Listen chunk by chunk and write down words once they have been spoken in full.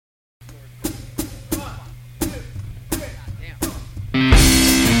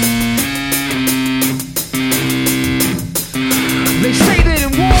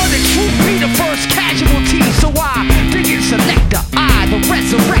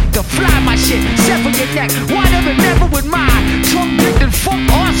to fly my shit. Sever your neck, wider than ever with mine. Tongue dipped in funk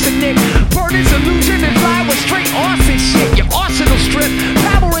arsenic. Burn its illusion and fly with straight arson shit. Your arsenal strip,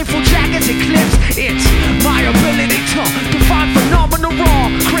 power rifle jackets and clips. It's my ability to define phenomenal raw.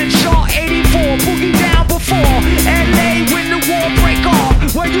 Crenshaw 84, boogie down before. LA when the war break off.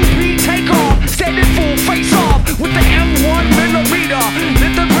 Where you be, take off. Standing full face off with the M1 millimeter.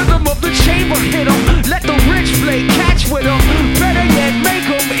 Let the rhythm of the chamber hit 'em. Let the rich play catch with 'em. Better yet, make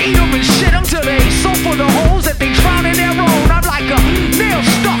 'em eat 'em and shit 'em till they so full of holes that they drown in their own. I'm like a nail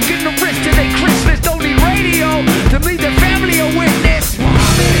stuck in the wrist of their Christmas. Don't need radio to lead their family a witness.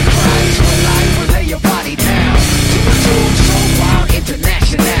 Muhammad and Christ for life will lay your body down. To a tune so wild,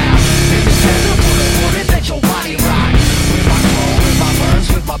 international. In the desert full of water, let your body rock. With my soul, with my verse,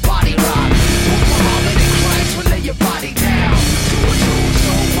 with my body rock. Muhammad and Christ will lay your body down. To a tune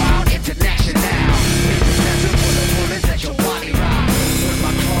so wild, international. In the desert full of water, let your body rock. With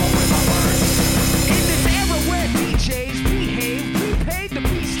my soul, with my verse. In this era where DJs behave, we paid to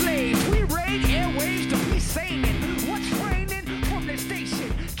be slaves. We raid airwaves to be sane. What's raining from the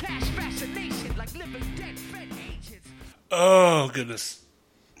station? Cash fascination like living dead fed agents. Oh, goodness.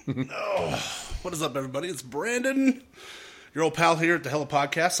 Oh, what is up, everybody? It's Brandon, your old pal here at the Hella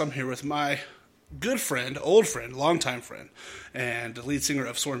Podcast. I'm here with my good friend, old friend, longtime friend, and the lead singer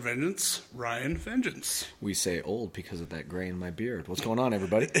of Sworn Vengeance, Ryan Vengeance. We say old because of that gray in my beard. What's going on,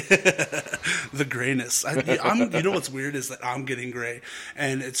 everybody? The grayness. You know what's weird is that I'm getting gray,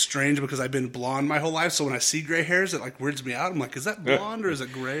 and it's strange because I've been blonde my whole life, so when I see gray hairs, it like weirds me out. I'm like, is that blonde or is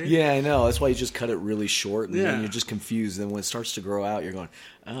it gray? Yeah, I know. That's why you just cut it really short, and Yeah. then you're just confused. Then when it starts to grow out, you're going,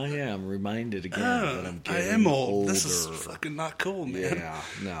 oh, yeah, I'm reminded again that I'm I getting am old. older. This is fucking not cool, man. Yeah,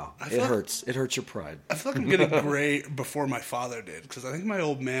 no. I It thought- hurts. It hurts your pride. I feel like I'm getting gray before my father did, because I think my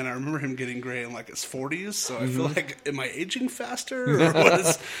old man, I remember him getting gray in like his 40s, so I feel like, am I aging faster, or what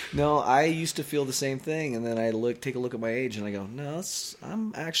is... No, I used to feel the same thing, and then I take a look at my age, and I go, no,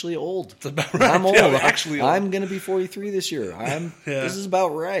 I'm actually old. That's about right. I'm old. Yeah, I'm actually old. I'm going to be 43 this year. This is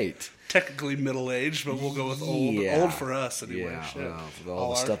about right. Technically middle-aged, but we'll go with old. Yeah. Old for us, anyway. Yeah, Shit. well, with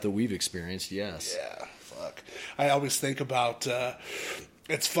all the stuff that we've experienced, yes. Yeah, fuck. I always think about...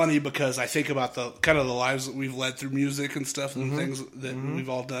 it's funny because I think about the kind of the lives that we've led through music and stuff and things that we've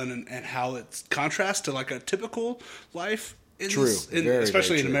all done and how it's contrast to like a typical life.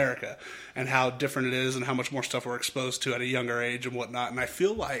 Especially in America, and how different it is and how much more stuff we're exposed to at a younger age and whatnot. And I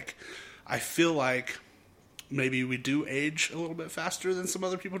feel like maybe we do age a little bit faster than some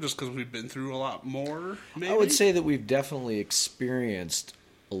other people just because we've been through a lot more, maybe? I would say that we've definitely experienced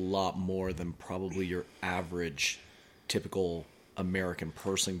a lot more than probably your average typical American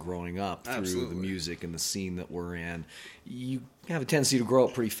person growing up through the music and the scene that we're in. You have a tendency to grow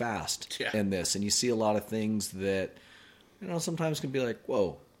up pretty fast in this, and you see a lot of things that, sometimes can be like,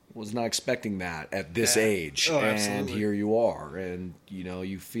 whoa, was not expecting that at this age. Oh, and absolutely. here you are. And,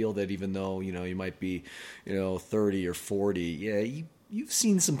 you feel that even though, you might be, 30 or 40, you've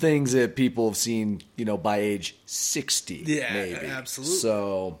seen some things that people have seen, by age 60, maybe. Absolutely.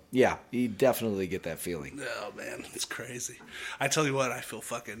 So, yeah, you definitely get that feeling. Oh, man, it's crazy. I tell you what, I feel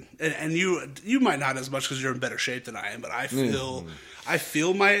fucking... And you might not as much because you're in better shape than I am, but I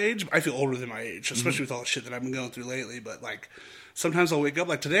feel my age. I feel older than my age, especially with all the shit that I've been going through lately. But, like, sometimes I'll wake up...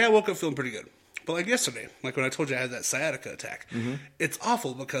 Like, today I woke up feeling pretty good. But, like, yesterday, like when I told you I had that sciatica attack, it's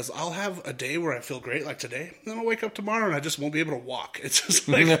awful because I'll have a day where I feel great, like today, and then I'll wake up tomorrow and I just won't be able to walk. It's just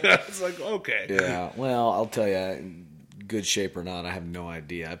like, it's like, okay. Yeah, well, I'll tell you, good shape or not, I have no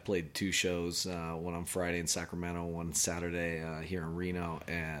idea. I played 2 shows, one on Friday in Sacramento, one Saturday here in Reno,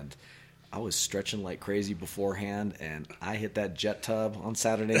 and I was stretching like crazy beforehand, and I hit that jet tub on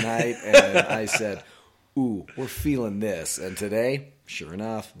Saturday night, and I said, ooh, we're feeling this. And today, sure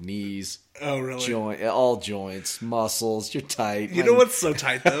enough, knees, Oh, really? All joints, muscles, you're tight. You know what's so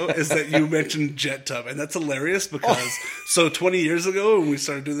tight, though, is that you mentioned jet tub, and that's hilarious because, so 20 years ago when we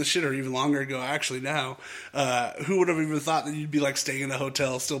started doing this shit, or even longer ago, actually now, who would have even thought that you'd be, like, staying in a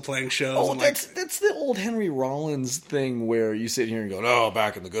hotel, still playing shows? Oh, and, that's the old Henry Rollins thing where you sit here and go, oh,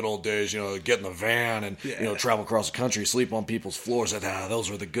 back in the good old days, get in the van and, travel across the country, sleep on people's floors.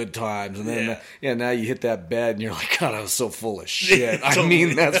 Those were the good times. And then, now you hit that bed and you're like, God, I was so full of shit. Totally. I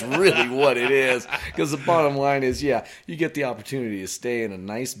mean, that's really what it is. Because the bottom line is, you get the opportunity to stay in a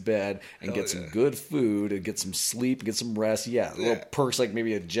nice bed and get some good food and get some sleep, get some rest. Little perks like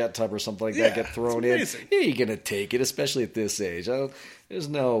maybe a jet tub or something like that get thrown in. Yeah, you're going to take it, especially at this age. There's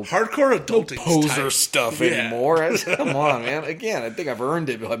no hardcore adulting poser stuff anymore. Come on, man. Again, I think I've earned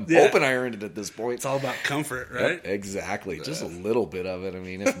it. I'm hoping I earned it at this point. It's all about comfort, right? Yep, exactly. Just a little bit of it. I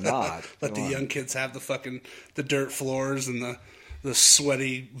mean, if not, let the young kids have the dirt floors and the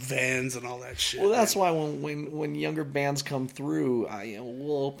sweaty vans and all that shit. Well, that's why when younger bands come through,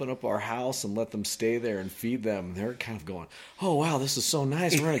 we'll open up our house and let them stay there and feed them. They're kind of going, "Oh wow, this is so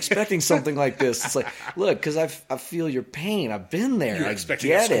nice. We weren't expecting something like this." It's like, look, because I feel your pain. I've been there. You're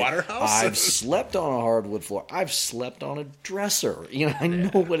expecting a squatter house? I've slept on a hardwood floor. I've slept on a dresser. I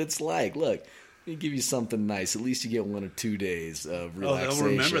know what it's like. Look. They give you something nice. At least you get 1 or 2 days of relaxation. Oh,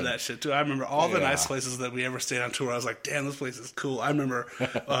 they'll remember that shit, too. I remember all the nice places that we ever stayed on tour. I was like, damn, this place is cool. I remember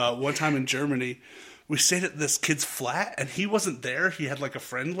one time in Germany, we stayed at this kid's flat, and he wasn't there. He had, like, a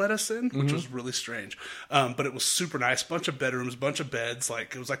friend let us in, which was really strange. But it was super nice. Bunch of bedrooms, bunch of beds.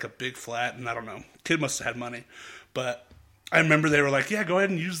 Like, it was like a big flat, and I don't know. Kid must have had money. But I remember they were like, yeah, go ahead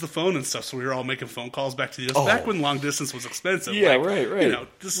and use the phone and stuff. So we were all making phone calls back to the U.S. Back when long distance was expensive. Yeah, like, right.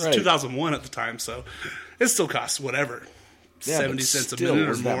 This is 2001 at the time, so it still costs whatever. 70 cents a minute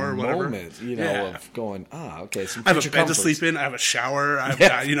or more, or whatever. Moment, of going, okay. I have a bed to sleep in. I have a shower. I've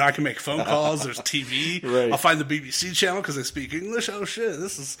got, I can make phone calls. There's TV. Right. I'll find the BBC channel because they speak English. Oh shit,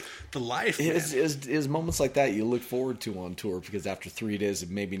 this is the life. It's moments like that you look forward to on tour because after 3 days of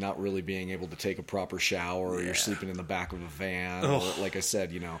maybe not really being able to take a proper shower, or you're sleeping in the back of a van, or like I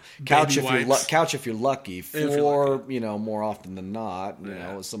said, couch if you're lucky. Floor, more often than not,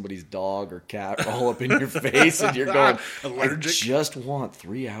 somebody's dog or cat all up in your face, and you're going. I just want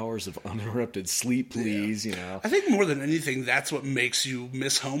 3 hours of uninterrupted sleep, please. I think more than anything, that's what makes you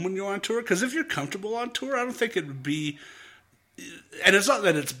miss home when you're on tour. Because if you're comfortable on tour, I don't think it would be. And it's not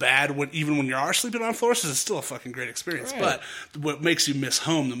that it's bad even when you are sleeping on floors, because it's still a fucking great experience. Right. But what makes you miss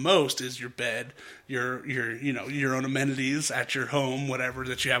home the most is your bed, your own amenities at your home, whatever,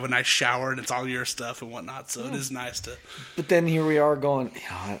 that you have a nice shower and it's all your stuff and whatnot. So it is nice to. But then here we are going,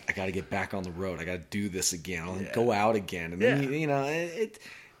 I got to get back on the road. I got to do this again. I'll go out again, and then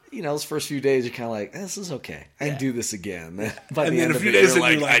those first few days you're kind of like, this is okay. I can do this again. By the end of it, you're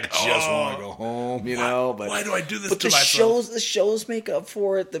like, I just want to go home. But why do I do this to myself? The shows make up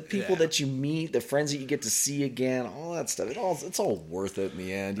for it. The people that you meet, the friends that you get to see again, all that stuff. It's all worth it in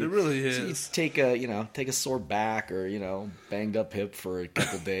the end. It really is. So you take a sore back or banged up hip for a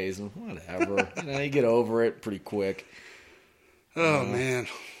couple days and whatever. You get over it pretty quick. Oh man,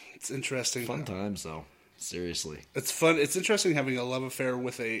 it's interesting. Fun times though. Seriously. It's fun. It's interesting having a love affair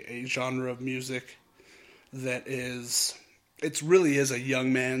with a genre of music that is, it really is a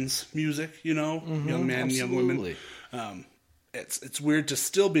young man's music, young man, young women. It's weird to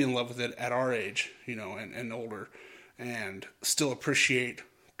still be in love with it at our age, and older, and still appreciate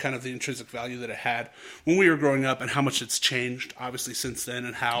kind of the intrinsic value that it had when we were growing up and how much it's changed, obviously, since then,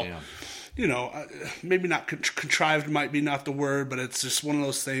 and how... Yeah. Maybe not contrived might be not the word, but it's just one of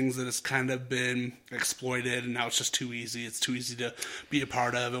those things that has kind of been exploited, and now it's just too easy. It's too easy to be a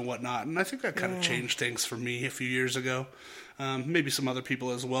part of and whatnot. And I think that kind of changed things for me a few years ago. Maybe some other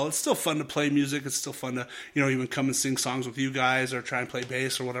people as well. It's still fun to play music. It's still fun to, even come and sing songs with you guys or try and play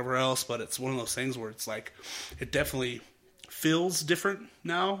bass or whatever else. But it's one of those things where it's like, it definitely feels different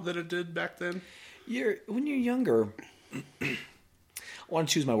now than it did back then. When you're younger... I want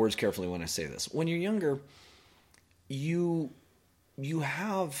to choose my words carefully when I say this. When you're younger, you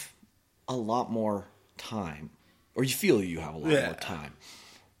have a lot more time, or you feel you have a lot more time,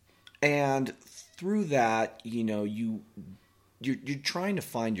 and through that, you're trying to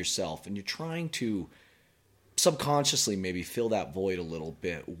find yourself, and you're trying to subconsciously maybe fill that void a little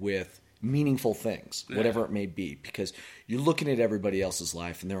bit with meaningful things, whatever it may be, because you're looking at everybody else's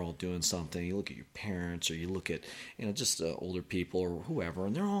life and they're all doing something. You look at your parents, or you look at just older people or whoever,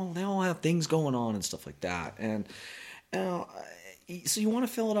 and they all have things going on and stuff like that. And so you want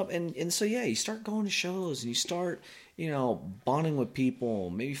to fill it up, and so you start going to shows and you start bonding with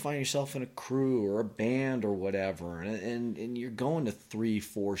people. Maybe find yourself in a crew or a band or whatever, and you're going to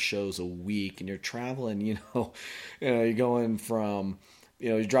 3-4 shows a week, and you're traveling. You're going from.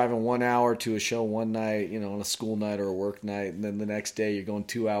 You're driving 1 hour to a show one night, on a school night or a work night, and then the next day you're going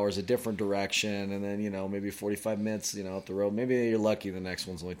 2 hours a different direction, and then, maybe 45 minutes, up the road. Maybe you're lucky the next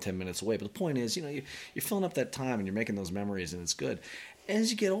one's only 10 minutes away. But the point is, you're filling up that time and you're making those memories, and it's good.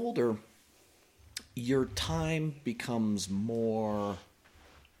 As you get older, your time becomes more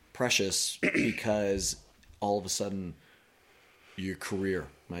precious because all of a sudden your career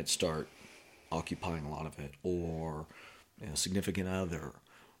might start occupying a lot of it, or... significant other,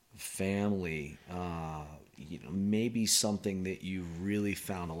 family, maybe something that you really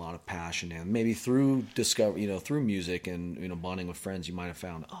found a lot of passion in. Maybe through through music and bonding with friends, you might have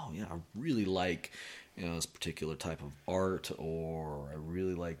found, I really like this particular type of art, or I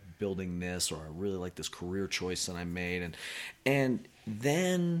really like building this, or I really like this career choice that I made, and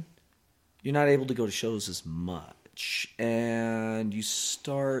then you're not able to go to shows as much. and you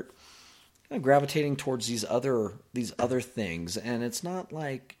start gravitating towards these other things, and it's not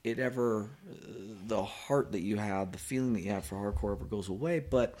like it ever, the heart that you have, the feeling that you have for hardcore ever goes away,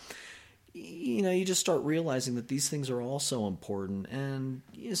 but you just start realizing that these things are also important, and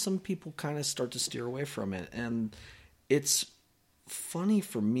some people kind of start to steer away from it. And it's funny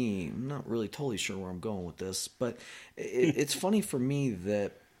for me, I'm not really totally sure where I'm going with this, but it's funny for me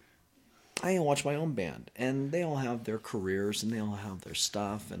that I watch my own band, and they all have their careers, and they all have their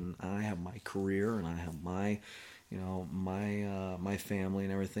stuff, and I have my career, and I have my my family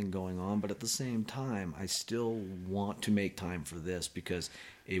and everything going on. But at the same time, I still want to make time for this because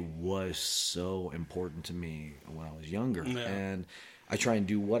it was so important to me when I was younger. Yeah. And I try and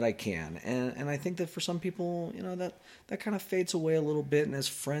do what I can. And I think that for some people, that kind of fades away a little bit. And as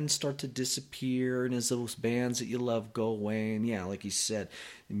friends start to disappear, and as those bands that you love go away, and yeah, like you said,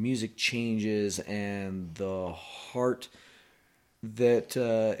 the music changes, and the heart that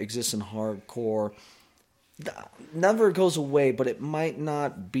exists in hardcore never goes away, but it might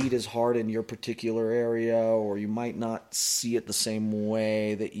not beat as hard in your particular area, or you might not see it the same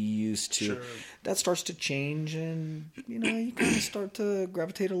way that you used to. Sure. That starts to change, and you kind of start to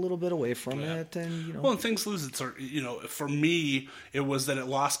gravitate a little bit away from it, and Well, and things lose its, for me, it was that it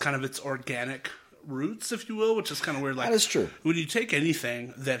lost kind of its organic roots, if you will, which is kind of weird. Like, that is true. When you take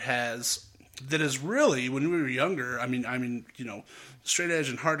anything that is really, when we were younger, I mean, straight edge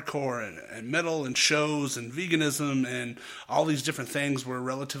and hardcore and metal and shows and veganism and all these different things were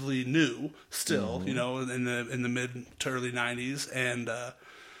relatively new still, in the mid to early 90s.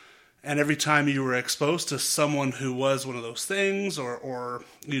 And every time you were exposed to someone who was one of those things, or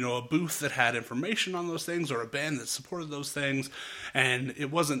a booth that had information on those things, or a band that supported those things, and it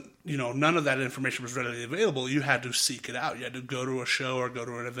wasn't, none of that information was readily available, you had to seek it out. You had to go to a show or go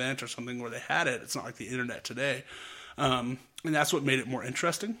to an event or something where they had it. It's not like the internet today. And that's what made it more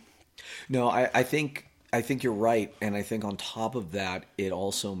interesting. No, I think you're right. And I think on top of that, it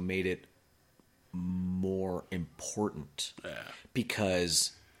also made it more important. Yeah.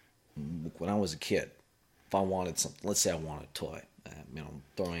 Because when I was a kid, if I wanted something, let's say I wanted a toy,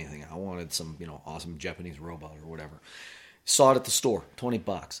 throw anything out. I wanted some, awesome Japanese robot or whatever. Saw it at the store,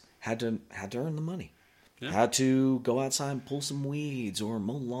 $20. Had to earn the money. Yeah. Had to go outside and pull some weeds, or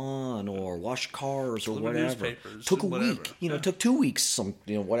mow lawn, or wash cars, or whatever. Took a week, took 2 weeks,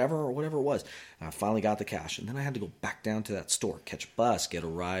 whatever it was. And I finally got the cash, and then I had to go back down to that store, catch a bus, get a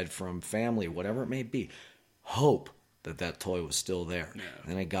ride from family, whatever it may be. Hope that toy was still there. Yeah.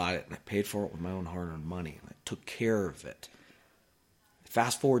 And then I got it, and I paid for it with my own hard-earned money, and I took care of it.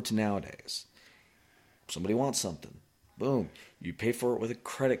 Fast forward to nowadays. Somebody wants something. Boom. You pay for it with a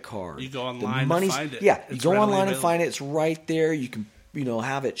credit card. You go online and find it. Yeah, you go online and find it. It's right there. You can,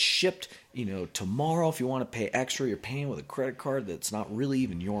 have it shipped, tomorrow. If you want to pay extra, you're paying with a credit card that's not really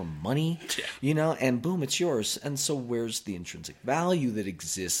even your money, and boom, it's yours. And so where's the intrinsic value that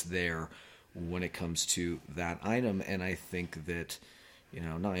exists there when it comes to that item? And I think that,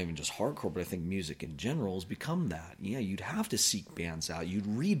 not even just hardcore, but I think music in general has become that. Yeah, you'd have to seek bands out. You'd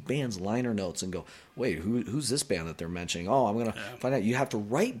read bands' liner notes and go, wait, who's this band that they're mentioning? Oh, I'm going to find out. You have to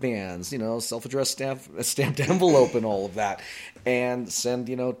write bands, self-addressed stamped envelope and all of that, and send,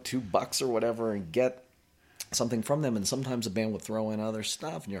 $2 or whatever and get something from them. And sometimes a band would throw in other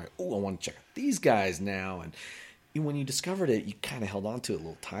stuff, and you're like, oh, I want to check out these guys now. And when you discovered it, you kind of held on to it a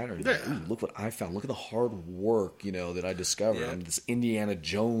little tighter. And like, ooh, look what I found. Look at the hard work, that I discovered. I'm this Indiana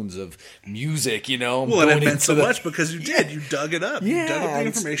Jones of music, Well, and it meant so much because you did. You dug it up. You dug up the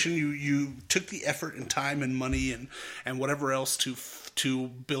information. You took the effort and time and money and whatever else to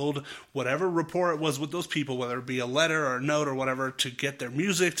build whatever rapport it was with those people, whether it be a letter or a note or whatever, to get their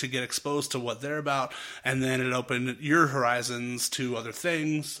music, to get exposed to what they're about, and then it opened your horizons to other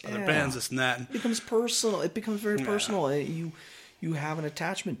things, other bands, this and that. It becomes personal. It becomes very personal. You have an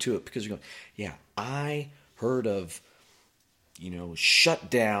attachment to it because you're going, I heard of,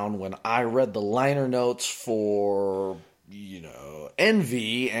 Shut Down when I read the liner notes for,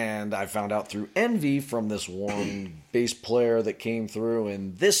 Envy, and I found out through Envy from this one bass player that came through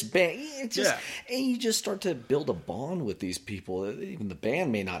in this band. And you just start to build a bond with these people that even the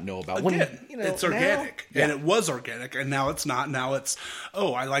band may not know about. Again, it's organic, and it was organic, and now it's not. Now it's,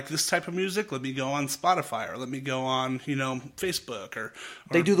 I like this type of music. Let me go on Spotify, or let me go on, Facebook, or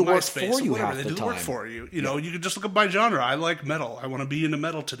they do the work for you. They do the work for you. You can just look up by genre. I like metal. I want to be into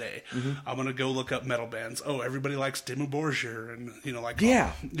metal today. Mm-hmm. I'm going to go look up metal bands. Oh, everybody likes Dimmu Borgir, and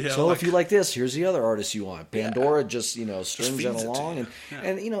if you like this, here's the other artist you want. Pandora just strings it along,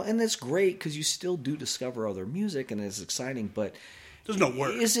 and it's great because you still do discover other music, and it's exciting. But There's no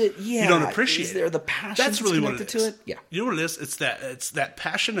work. Is it? Yeah. You don't appreciate it. Is there the passion that's really what it connected is. to it? Yeah. You know what it is? It's that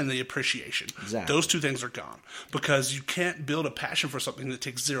passion and the appreciation. Exactly. Those two things are gone. Because you can't build a passion for something that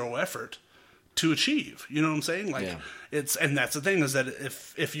takes zero effort to achieve. You know what I'm saying? Like and that's the thing, is that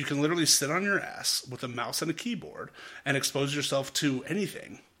if you can literally sit on your ass with a mouse and a keyboard and expose yourself to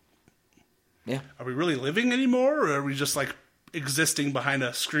anything. Yeah. Are we really living anymore, or are we just like existing behind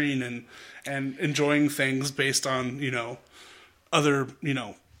a screen and enjoying things based on, other,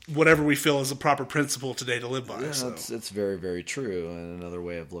 whatever we feel is a proper principle today to live by? Yeah, so. it's very, very true. And another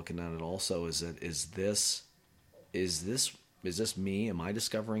way of looking at it also is that is this me? Am I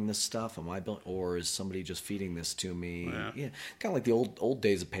discovering this stuff? Or is somebody just feeding this to me? Yeah. Kind of like the old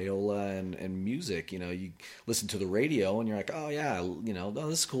days of payola and music. You listen to the radio and you're like, oh yeah, oh,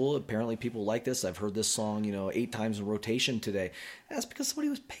 this is cool. Apparently people like this. I've heard this song, 8 times in rotation today. That's because somebody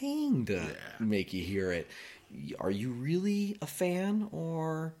was paying to make you hear it. Are you really a fan,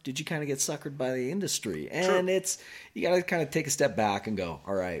 or did you kind of get suckered by the industry? And you got to kind of take a step back and go,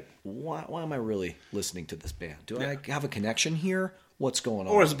 all right, why am I really listening to this band? Do I have a connection here? What's going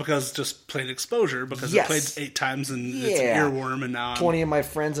on? Or is it because it's just plain exposure? Because it played 8 times and it's an earworm, and now 20 of my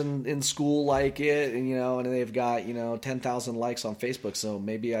friends in school like it, and they've got 10,000 likes on Facebook. So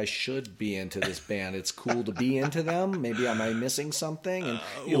maybe I should be into this band. It's cool to be into them. Maybe am I missing something? And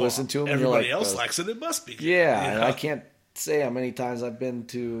you listen to them, and everybody you're like, else likes it. It must be. Yeah, and I can't say how many times I've been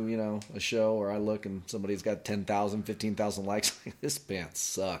to a show where I look and somebody's got 10,000, 15,000 likes. This band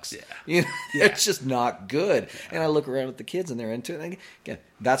sucks. It's just not good. And I look around at the kids and they're into it. And again,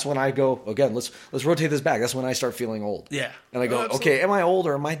 that's when I go, again, let's rotate this back. That's when I start feeling old. Yeah. And I go, okay, am I old,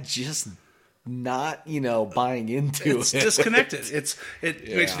 or am I just not buying into it's disconnected. It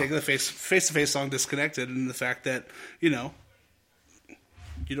makes you think of the face-to-face song Disconnected, and the fact that you don't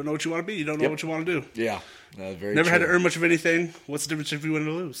know what you want to be, you don't know what you want to do. Yeah, very never true. had to earn much of anything. What's the difference if you win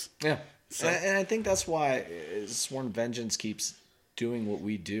or lose? Yeah. So. And I think that's why Sworn Vengeance keeps doing what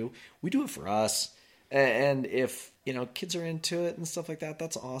we do. We do it for us. And if, kids are into it and stuff like that,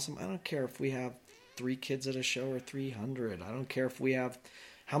 that's awesome. I don't care if we have 3 kids at a show or 300. I don't care if we have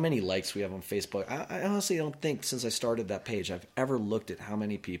how many likes we have on Facebook. I honestly don't think since I started that page I've ever looked at how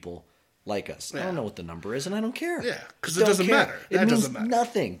many people like us. I don't know what the number is, and I don't care. Yeah, because it doesn't matter. It means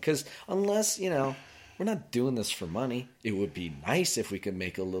nothing, because unless, we're not doing this for money. It would be nice if we could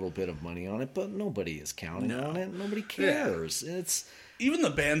make a little bit of money on it, but nobody is counting on it. Nobody cares. Yeah. It's even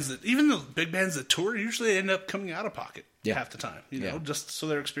the big bands that tour usually end up coming out of pocket half the time. Just so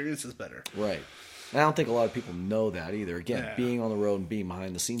their experience is better. Right. And I don't think a lot of people know that either. Again, being on the road and being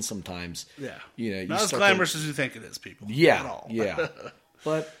behind the scenes sometimes. Yeah. You not as glamorous as you think it is, people. Yeah. At all. Yeah.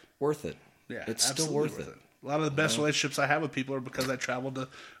 But worth it. Yeah, it's still worth it. A lot of the best relationships I have with people are because I traveled to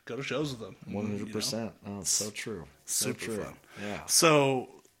go to shows with them. 100%. Oh, it's so true. So Super true. fun. Yeah. So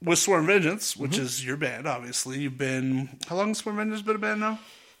with Sworn Vengeance, which is your band, obviously, you've been. How long has Sworn Vengeance been a band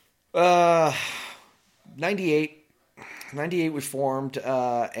now? 98. 98 we formed,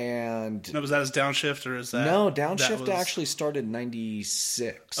 and... No, was that as Downshift, or is that... No, Downshift actually started in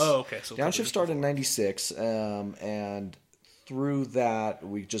 96. Oh, okay. So Downshift started in 96, and through that,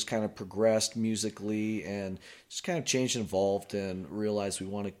 we just kind of progressed musically and just kind of changed and evolved and realized we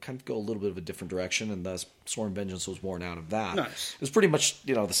want to kind of go a little bit of a different direction, and thus Sworn Vengeance was born out of that. Nice. It was pretty much,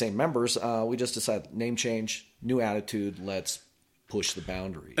 the same members. We just decided, name change, new attitude, let's push the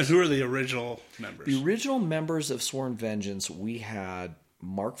boundaries. And who are the original members? The original members of Sworn Vengeance, we had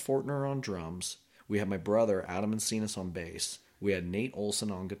Mark Fortner on drums. We had my brother, Ryan Encinas, on bass. We had Nate Olson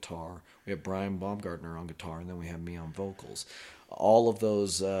on guitar. We had Brian Baumgartner on guitar. And then we had me on vocals. All of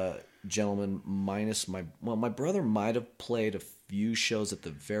those gentlemen, minus my brother might have played a few shows at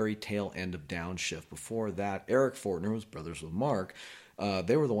the very tail end of Downshift. Before that, Eric Fortner, who was brothers with Mark,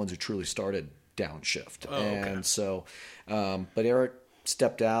 they were the ones who truly started Downshift. Oh, okay. And so, but Eric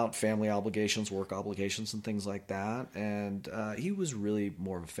stepped out, family obligations, work obligations, and things like that. And he was really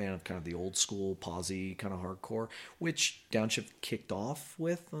more of a fan of kind of the old school posse kind of hardcore, which Downshift kicked off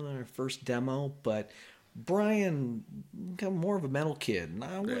with on our first demo. But Brian, kind of more of a metal kid, and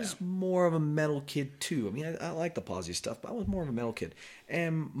I was more of a metal kid too. I mean, I like the posse stuff, but I was more of a metal kid.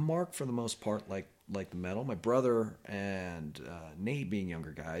 And Mark, for the most part, like the metal. My brother and Nate, being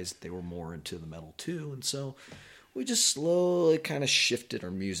younger guys, they were more into the metal too, and so we just slowly kind of shifted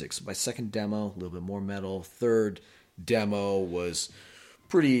our music. So my second demo, a little bit more metal. Third demo was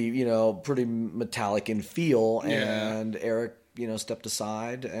pretty metallic in feel, and Eric, stepped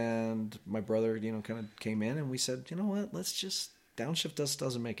aside, and my brother, kind of came in, and we said, you know what, let's just, Downshift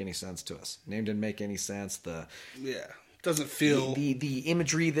doesn't make any sense to us. Name didn't make any sense. Doesn't feel... The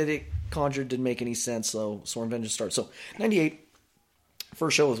imagery that it conjured didn't make any sense, so Sworn Vengeance started. So, 98,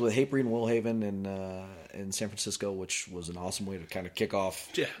 First show was with Hatebreed and Willhaven in San Francisco, which was an awesome way to kind of kick off,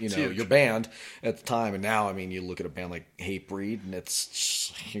 your band at the time. And now, I mean, you look at a band like Hatebreed, and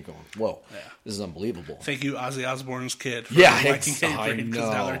you're going, whoa, this is unbelievable. Thank you, Ozzy Osbourne's kid, for liking Hatebreed, because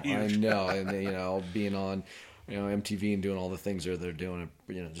now they're huge. I know, and being on MTV and doing all the things they're doing,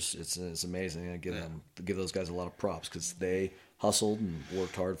 it's amazing. I give those guys a lot of props because they hustled and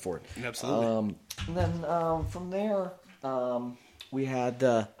worked hard for it. Absolutely. And then from there, we had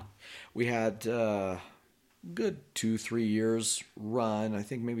good 2-3 years run. I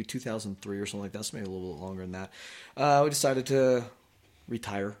think maybe 2003 or something like that. So maybe a little bit longer than that. We decided to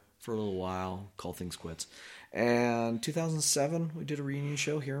retire for a little while, call things quits. And 2007, we did a reunion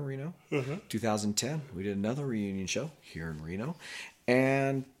show here in Reno. 2010, we did another reunion show here in Reno.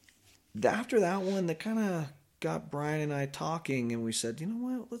 And after that one, that kind of got Brian and I talking, and we said, you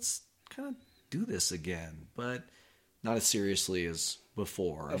know what, let's kind of do this again, but not as seriously as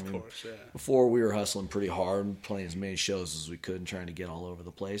before. Of course, yeah. Before, we were hustling pretty hard, playing as many shows as we could and trying to get all over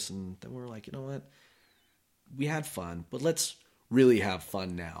the place. And then we were like, you know what, we had fun, but let's really have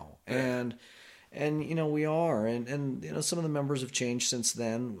fun now. Yeah. And we are, and some of the members have changed since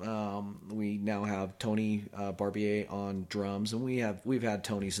then. We now have Tony Barbier on drums, and we've had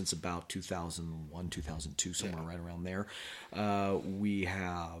Tony since about 2001, 2002, somewhere right around there. We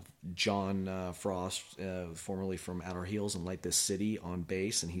have John Frost, formerly from At Our Heels and Light This City, on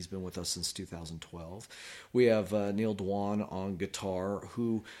bass, and he's been with us since 2012. We have Neil Dwan on guitar,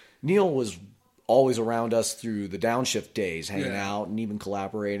 who Neil was always around us through the downshift days, hanging out and even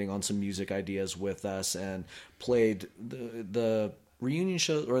collaborating on some music ideas with us, and played the reunion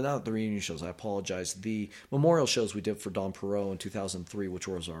shows, or not the reunion shows, I apologize, the memorial shows we did for Don Perot in 2003, which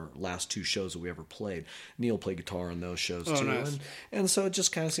was our last 2 shows that we ever played. Neil played guitar on those shows too. Nice. And so it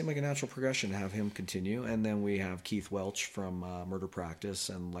just kind of seemed like a natural progression to have him continue. And then we have Keith Welch from Murder Practice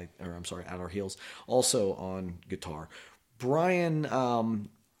and At Our Heels also on guitar. Brian,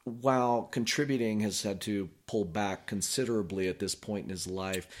 while contributing, has had to pull back considerably at this point in his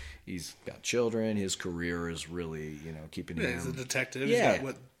life. He's got children. His career is really, keeping him. He's a detective. Yeah. He's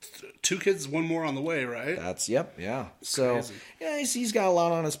got, 2 kids, 1 more on the way, right? Yeah. So, crazy. yeah, he's got a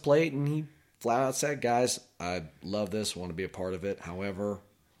lot on his plate, and he flat out said, guys, I love this, want to be a part of it. However,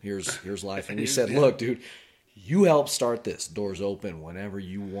 here's life. And we said, look, dude, you help start this. Doors open. Whenever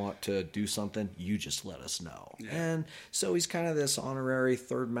you want to do something, you just let us know. Yeah. And so he's kind of this honorary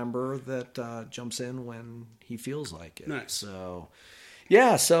third member that jumps in when he feels like it. Nice. So,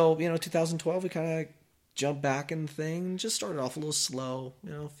 yeah. So, 2012, we kind of jumped back in the thing. Just started off a little slow.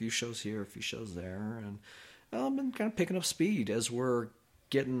 A few shows here, a few shows there. And been kind of picking up speed as we're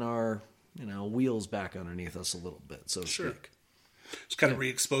getting our, wheels back underneath us a little bit, so to speak. Just kind of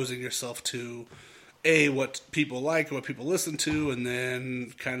re-exposing yourself to what people like, what people listen to, and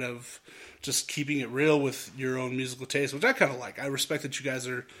then kind of just keeping it real with your own musical taste, which I kind of like. I respect that you guys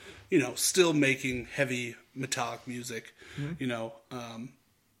are, still making heavy metallic music,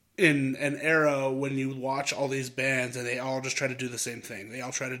 in an era when you watch all these bands and they all just try to do the same thing. They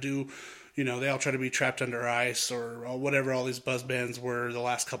all try to do, they all try to be Trapped Under Ice or whatever all these buzz bands were the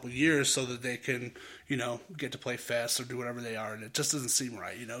last couple of years so that they can, get to play fests or do whatever they are. And it just doesn't seem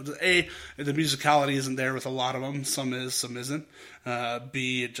right. The musicality isn't there with a lot of them. Some is, some isn't.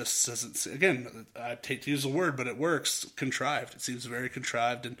 B, it just doesn't, again, I hate to use the word, but it works, contrived. It seems very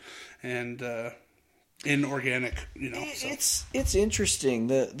contrived and inorganic, So. It's interesting.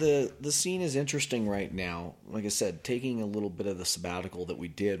 The scene is interesting right now. Like I said, taking a little bit of the sabbatical that we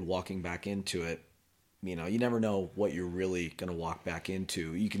did, walking back into it. You never know what you're really going to walk back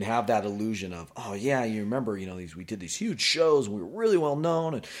into. You can have that illusion of, oh yeah, you remember, we did these huge shows and we were really well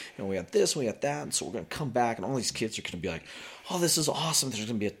known, and we had this, and we had that, and so we're going to come back, and all these kids are going to be like, oh, this is awesome. There's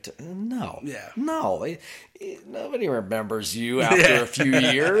going to be no. Nobody remembers you after a few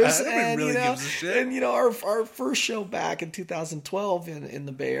years. And, really gives a shit. And, our first show back in 2012 in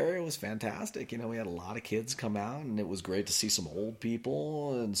the Bay Area was fantastic. We had a lot of kids come out, and it was great to see some old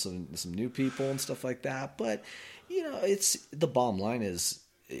people and some new people and stuff like that. But, it's the bottom line is,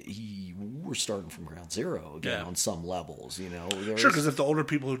 we're starting from ground zero again on some levels, Sure, because if the older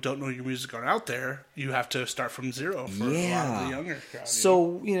people who don't know your music are out there, you have to start from zero for a lot of the younger crowd.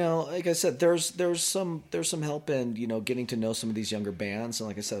 So, like I said, there's some help in, getting to know some of these younger bands. And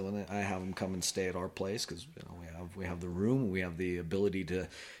like I said, when I have them come and stay at our place, because, we have the room, we have the ability to,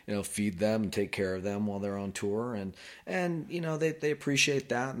 feed them and take care of them while they're on tour, and they appreciate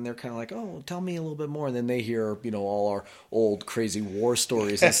that, and they're kind of like, oh, tell me a little bit more, and then they hear all our old crazy war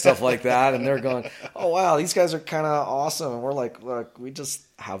stories and stuff like that, and they're going, oh wow, these guys are kind of awesome, and we're like, look, we just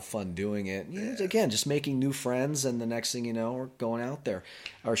have fun doing it. Again, just making new friends, and the next thing you know, we're going out there.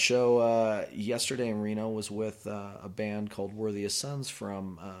 Our show yesterday in Reno was with a band called Worthiest Sons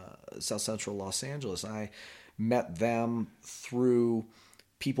from South Central Los Angeles. I met them through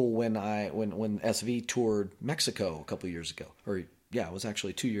people when SV toured Mexico a couple years ago, or yeah, it was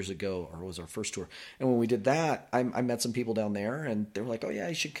actually 2 years ago, or it was our first tour. And when we did that, I met some people down there, and they were like, oh yeah,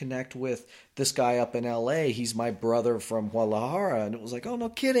 you should connect with this guy up in LA. He's my brother from Guadalajara. And it was like, oh, no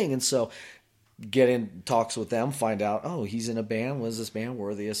kidding. And so get in talks with them, find out, oh, he's in a band. What is this band?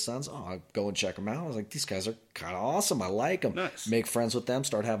 Worthiest Sons. Oh, I'll go and check them out. I was like, these guys are kind of awesome. I like them. Nice. Make friends with them,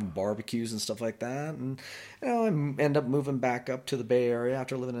 start having barbecues and stuff like that. And I end up moving back up to the Bay Area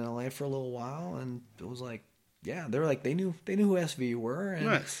after living in LA for a little while. And it was like, yeah, they were like, they knew who SV were, and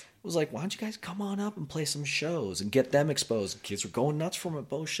nice. It was like, why don't you guys come on up and play some shows and get them exposed? And kids were going nuts from it,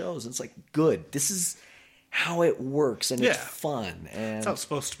 both shows. And it's like, good. This is how it works, and it's fun. And that's how it's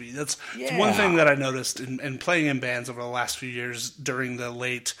supposed to be. That's one thing that I noticed in playing in bands over the last few years during the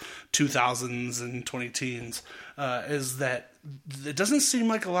late 2000s and 2010s is that it doesn't seem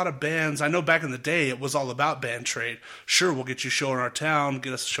like a lot of bands. I know back in the day it was all about band trade. Sure, we'll get you a show in our town,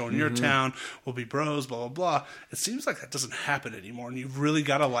 get us a show in your town, we'll be bros, blah, blah, blah. It seems like that doesn't happen anymore, and you've really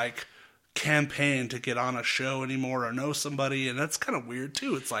got to campaign to get on a show anymore or know somebody, and that's kind of weird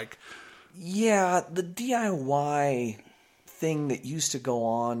too. It's like... Yeah, the DIY thing that used to go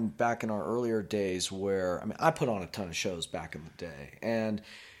on back in our earlier days where, I put on a ton of shows back in the day, and,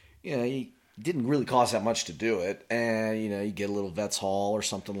 it didn't really cost that much to do it, and, you get a little Vets Hall or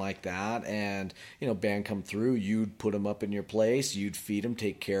something like that, and, band come through, you'd put them up in your place, you'd feed them,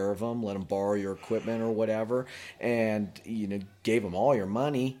 take care of them, let them borrow your equipment or whatever, and, gave them all your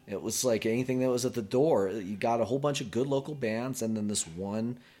money. It was like anything that was at the door. You got a whole bunch of good local bands, and then this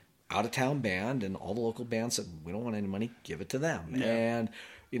one out-of-town band, and all the local bands said, we don't want any money, give it to them. Yeah. And,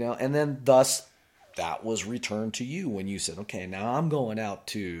 and then thus that was returned to you when you said, okay, now I'm going out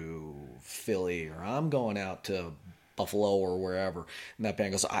to Philly, or I'm going out to Buffalo or wherever. And that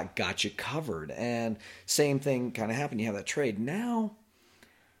band goes, I got you covered. And same thing kind of happened. You have that trade. Now,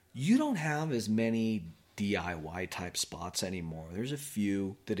 you don't have as many DIY type spots anymore. There's a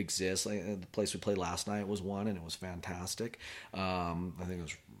few that exist. Like the place we played last night was one, and it was fantastic. I think it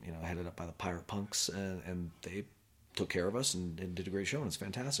was headed up by the Pirate Punks, and they took care of us and did a great show, and it's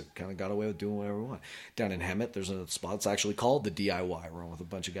fantastic. Kind of got away with doing whatever we want. Down in Hemet, there's a spot that's actually called the DIY Room with a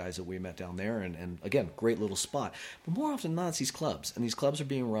bunch of guys that we met down there, and again, great little spot. But more often than not, it's these clubs, and these clubs are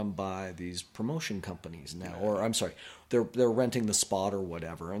being run by these promotion companies now, or I'm sorry, they're renting the spot or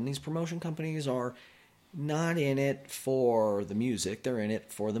whatever, and these promotion companies are not in it for the music, they're in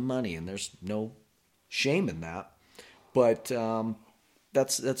it for the money, and there's no shame in that. But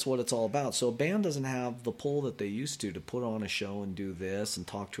that's what it's all about. So a band doesn't have the pull that they used to put on a show and do this and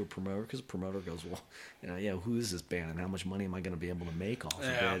talk to a promoter, because a promoter goes, well, who is this band and how much money am I going to be able to make off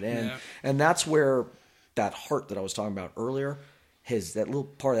of it? And that's where that heart that I was talking about earlier, that little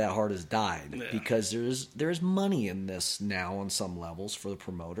part of that heart has died, because there's money in this now on some levels for the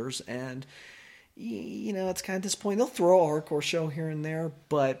promoters, and it's kind of disappointing. They'll throw a hardcore show here and there,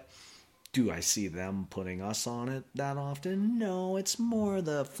 but do I see them putting us on it that often? No, it's more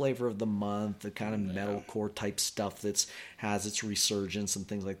the flavor of the month, the kind of metalcore type stuff that's has its resurgence and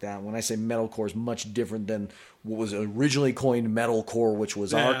things like that. When I say metalcore, is much different than what was originally coined metalcore, which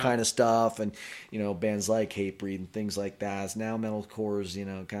was our kind of stuff, and bands like Hatebreed and things like that. It's now metalcore is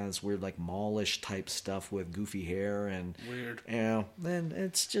kind of this weird like mallish type stuff with goofy hair and weird. And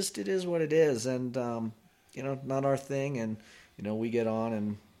it's just, it is what it is, and not our thing. And we get on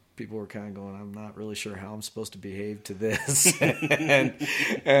and people were kind of going, I'm not really sure how I'm supposed to behave to this,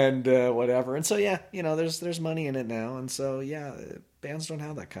 and whatever. And so there's money in it now, and so bands don't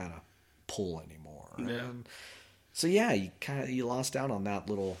have that kind of pull anymore. Yeah. And so you lost out on that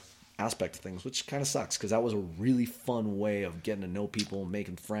little aspect of things, which kind of sucks, because that was a really fun way of getting to know people and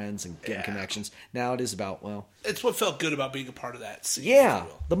making friends and getting connections. Now it is about, it's what felt good about being a part of that scene. Yeah,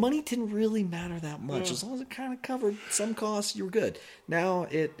 the money didn't really matter that much. As long as it kind of covered some costs, you were good. Now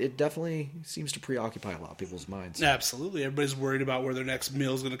it definitely seems to preoccupy a lot of people's minds. Absolutely. Everybody's worried about where their next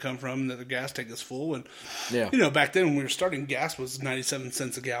meal is going to come from, that the gas tank is full. And, back then when we were starting, gas was 97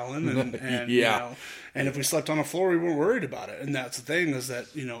 cents a gallon. And and if we slept on the floor, we weren't worried about it. And that's the thing, is that,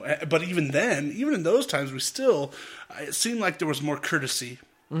 but even then, even in those times, it seemed like there was more courtesy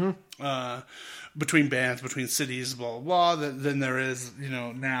between bands, between cities, blah, blah, blah, than there is,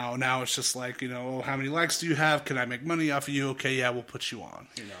 now. Now it's just like, how many likes do you have? Can I make money off of you? Okay, yeah, we'll put you on,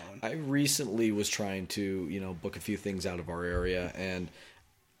 I recently was trying to, book a few things out of our area, and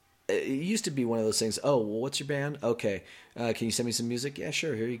it used to be one of those things, oh, well, what's your band? Okay, can you send me some music? Yeah,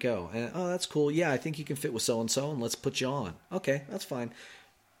 sure, here you go. And, oh, that's cool. Yeah, I think you can fit with so-and-so, and let's put you on. Okay, that's fine.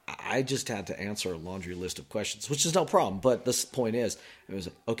 I just had to answer a laundry list of questions, which is no problem. But the point is, it was,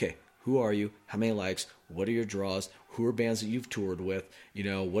 okay, who are you? How many likes? What are your draws? Who are bands that you've toured with?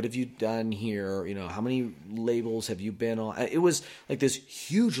 What have you done here? How many labels have you been on? It was like this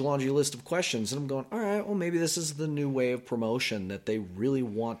huge laundry list of questions. And I'm going, all right, well, maybe this is the new way of promotion, that they really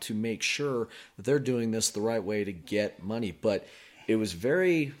want to make sure that they're doing this the right way to get money. But it was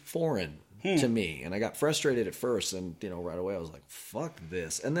very foreign to me. And I got frustrated at first. And, right away I was like, fuck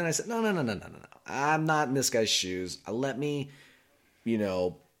this. And then I said, no. I'm not in this guy's shoes. Let me,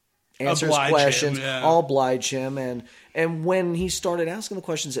 answer his questions. I'll oblige him. And when he started asking the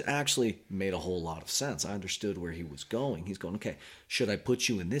questions, it actually made a whole lot of sense. I understood where he was going. He's going, okay, should I put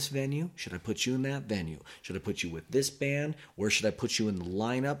you in this venue? Should I put you in that venue? Should I put you with this band? Where should I put you in the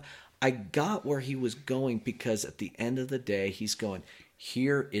lineup? I got where he was going, because at the end of the day, he's going,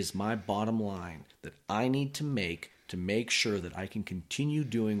 here is my bottom line that I need to make sure that I can continue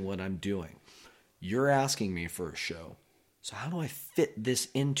doing what I'm doing. You're asking me for a show. So how do I fit this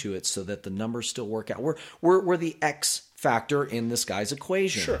into it so that the numbers still work out? We're the X factor in this guy's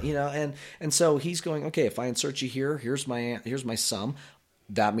equation, sure. And so he's going, okay, if I insert you here, here's my sum.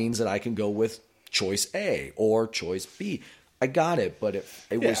 That means that I can go with choice A or choice B. I got it, but it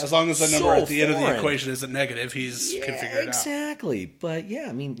was as long as the number so at the end of the foreign. equation isn't negative, can figure it out. Exactly. But yeah,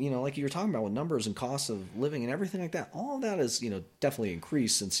 I mean, like you were talking about with numbers and costs of living and everything like that, all of that is, definitely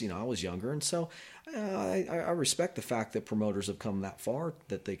increased since, I was younger. And so I respect the fact that promoters have come that far,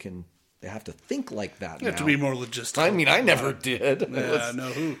 that they have to think like that. You have to be more logistical. I mean, I never did. Yeah, no,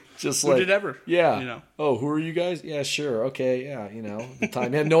 who? Just who did ever? Yeah. Oh, who are you guys? Yeah, sure. Okay, yeah, at the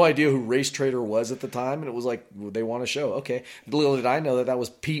time. I had no idea who Race Trader was at the time, and it was like, they want a show. Okay. Little did I know that was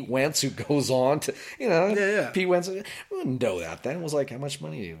Pete Wentz, who goes on to, Yeah. Pete Wentz. I wouldn't know that then. It was like, how much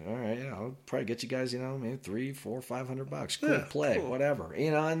money do you? All right, yeah, I'll probably get you guys, maybe $300, $400, $500. Cool, play, cool. Whatever.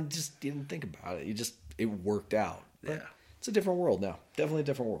 And just didn't think about it. It worked out. But, yeah. It's a different world now. Definitely a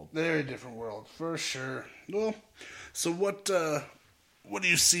different world. Very different world, for sure. Well, so what do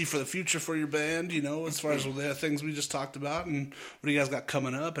you see for the future for your band, as far as the things we just talked about, and what do you guys got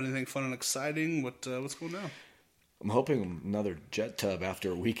coming up? Anything fun and exciting? What's going on? I'm hoping another jet tub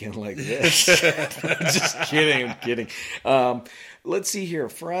after a weekend like this. Just kidding. I'm kidding. Let's see here.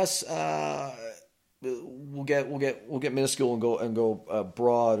 For us, we'll get minuscule and go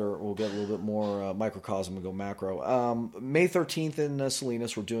broad, or we'll get a little bit more microcosm and go macro. May 13th in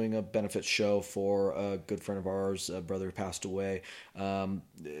Salinas, we're doing a benefit show for a good friend of ours, a brother who passed away.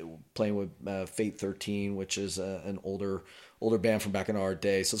 Playing with Fate 13, which is an older band from back in our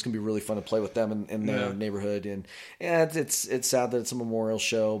day, so it's gonna be really fun to play with them in their neighborhood. And it's sad that it's a memorial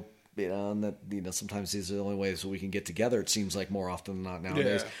show. And that sometimes these are the only ways we can get together. It seems like more often than not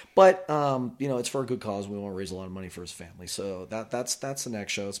nowadays. Yeah. But it's for a good cause. We want to raise a lot of money for his family. So that's the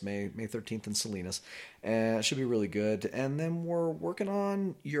next show. It's May 13th in Salinas, and it should be really good. And then we're working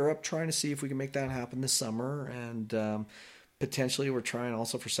on Europe, trying to see if we can make that happen this summer. And potentially we're trying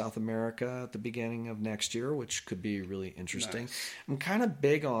also for South America at the beginning of next year, which could be really interesting. Nice. I'm kind of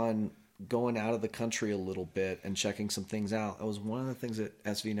big on going out of the country a little bit and checking some things out. That was one of the things that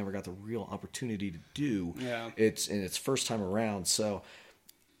SV never got the real opportunity to do. Yeah. It's in its first time around. So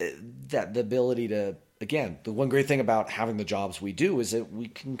that the ability to, again, the one great thing about having the jobs we do is that we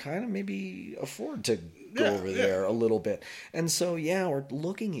can kind of maybe afford to go over there a little bit. And so, we're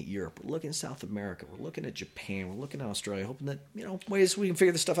looking at Europe, we're looking at South America, we're looking at Japan, we're looking at Australia, hoping that, ways we can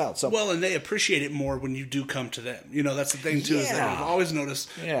figure this stuff out. So, well, and they appreciate it more when you do come to them. That's the thing too, is that we've always noticed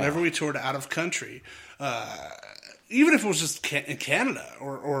whenever we toured out of country, even if it was just in Canada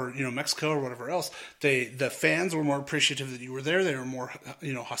or Mexico or whatever else, the fans were more appreciative that you were there. They were more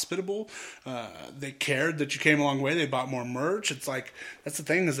hospitable. They cared that you came a long way. They bought more merch. It's like, that's the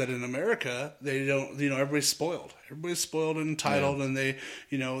thing, is that in America they don't. Everybody's spoiled. Everybody's spoiled and entitled, and they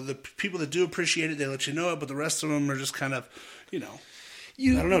the people that do appreciate it, they let you know it. But the rest of them are just kind of I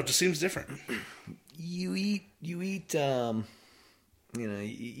don't know. It just seems different. You eat. You eat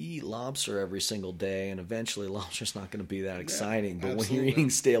lobster every single day, and eventually lobster's not going to be that exciting. But absolutely. When you're eating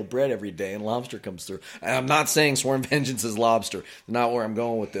stale bread every day and lobster comes through, and I'm not saying Sworn Vengeance is lobster. Not where I'm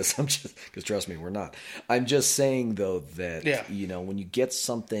going with this. I'm just, because trust me, we're not. I'm just saying, though, that, when you get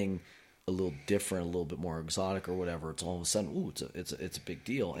something a little different, a little bit more exotic or whatever, it's all of a sudden, ooh, it's a big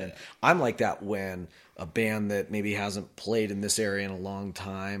deal. And I'm like that when a band that maybe hasn't played in this area in a long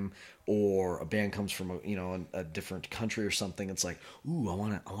time, or a band comes from a different country or something. It's like, ooh, I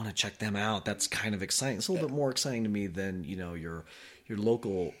want to check them out. That's kind of exciting. It's a little bit more exciting to me than your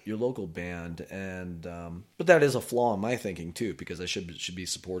local band. And but that is a flaw in my thinking too, because I should be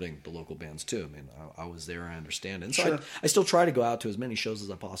supporting the local bands too. I mean, I was there, I understand, and so Sure. I still try to go out to as many shows as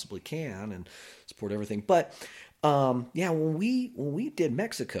I possibly can and support everything. But when we did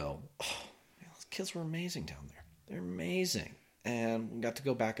Mexico, those kids were amazing down there. They're amazing. And we got to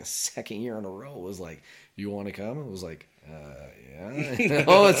go back a second year in a row. It was like, you want to come? It was like, yeah. It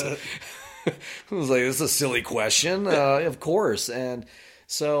was like, it's a silly question. Of course. And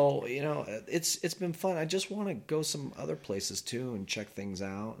so, it's been fun. I just want to go some other places too and check things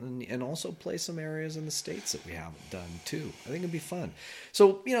out, and also play some areas in the States that we haven't done too. I think it'd be fun.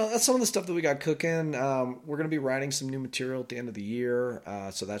 So, that's some of the stuff that we got cooking. We're going to be writing some new material at the end of the year.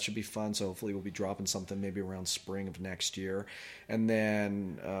 So that should be fun. So hopefully we'll be dropping something maybe around spring of next year. And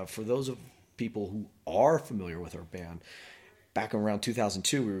then for those of people who are familiar with our band, back around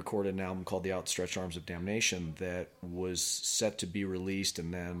 2002, we recorded an album called The Outstretched Arms of Damnation that was set to be released,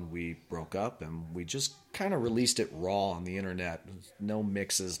 and then we broke up, and we just kind of released it raw on the internet. No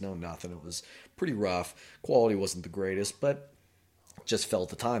mixes, no nothing. It was pretty rough. Quality wasn't the greatest, but just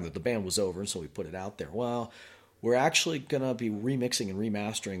felt at the time that the band was over, and so we put it out there. Well, we're actually going to be remixing and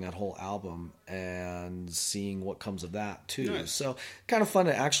remastering that whole album and seeing what comes of that, too. Nice. So kind of fun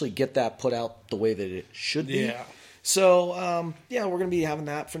to actually get that put out the way that it should be. Yeah. So, we're going to be having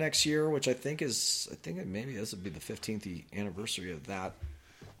that for next year, which I think maybe this would be the 15th anniversary of that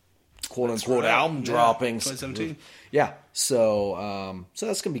quote-unquote album dropping. 2017. Yeah. So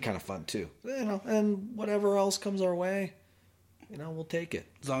that's going to be kind of fun, too. And whatever else comes our way, we'll take it.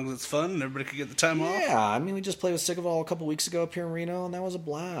 As long as it's fun and everybody can get the time off. Yeah, I mean, we just played with Sick of All a couple weeks ago up here in Reno, and that was a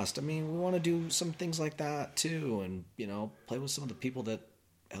blast. I mean, we want to do some things like that, too, and, play with some of the people that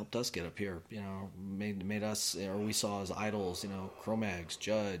helped us get up here, made us, or we saw as idols, Cro-Mags,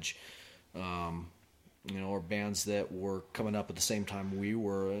 Judge, or bands that were coming up at the same time we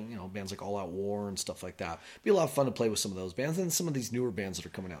were, bands like All Out War and stuff like that. It'd be a lot of fun to play with some of those bands, and some of these newer bands that are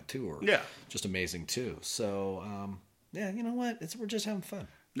coming out too are just amazing too. So, you know what? We're just having fun.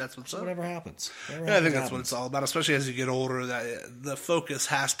 That's what's up. Whatever happens. I think that's what it's all about, especially as you get older. That the focus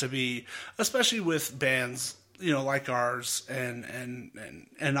has to be, especially with bands like ours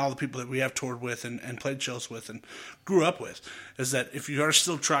and all the people that we have toured with and played shows with and grew up with, is that if you are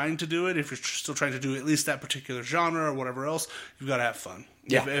still trying to do it, if you're still trying to do at least that particular genre or whatever else, you've got to have fun.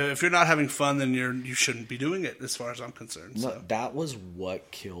 Yeah. If you're not having fun, then you shouldn't be doing it, as far as I'm concerned. No, So. that was what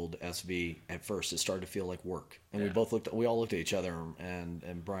killed SV at first. It started to feel like work, and we all looked at each other,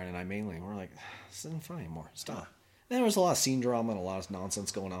 and Brian and I mainly, and we're like, this isn't fun anymore. Stop. There was a lot of scene drama and a lot of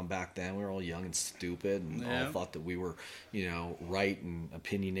nonsense going on back then. We were all young and stupid, and all thought that we were, right and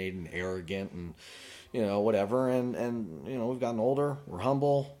opinionated and arrogant and, whatever. And we've gotten older. We're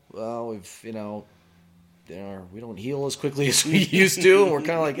humble. We don't heal as quickly as we used to. And we're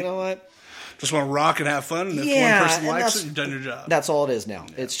kind of like, you know what? Just want to rock and have fun, and if one person likes it, you've done your job. That's all it is now.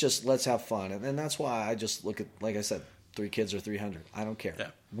 Yeah. It's just, let's have fun. And that's why I just look at, like I said, 3 kids or 300. I don't care. Yeah.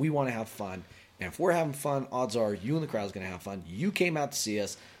 We want to have fun. And if we're having fun, odds are you and the crowd's going to have fun. You came out to see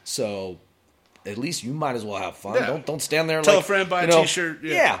us, so at least you might as well have fun. Yeah. Don't stand there and tell a friend, buy a T-shirt.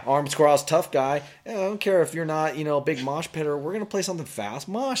 Yeah, arms crossed, tough guy. I don't care if you're not, a big mosh pitter. We're going to play something fast.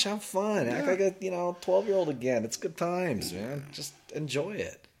 Mosh, have fun. Act like a, 12-year-old again. It's good times, man. Just enjoy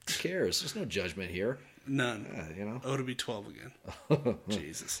it. Who cares? There's no judgment here. None. Oh, to be 12 again.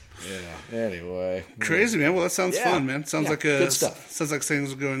 Jesus. Yeah. Anyway. Crazy, man. Well, that sounds fun, man. Sounds like good stuff. Sounds like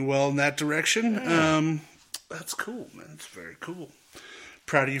things are going well in that direction. That's cool, man. It's very cool.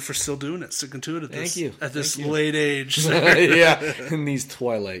 Proud of you for still doing it, sticking to it at this late age. In these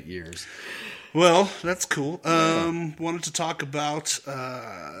twilight years. Well, that's cool. Wanted to talk about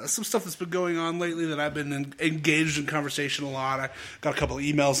some stuff that's been going on lately that I've been engaged in conversation a lot. I got a couple of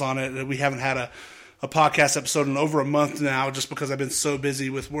emails on it. We haven't had a podcast episode in over a month now, just because I've been so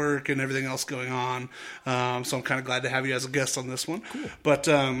busy with work and everything else going on. So I'm kind of glad to have you as a guest on this one. Cool. But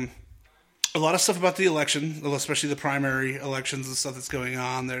a lot of stuff about the election, especially the primary elections and stuff that's going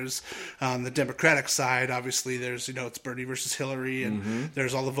on. There's the Democratic side, obviously. There's, it's Bernie versus Hillary, and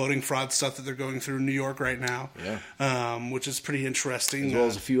there's all the voting fraud stuff that they're going through in New York right now, which is pretty interesting. As well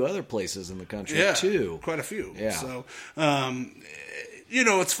as a few other places in the country, too. Quite a few. Yeah. So,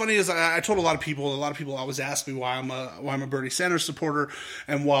 what's funny is I told a lot of people always ask me why I'm a Bernie Sanders supporter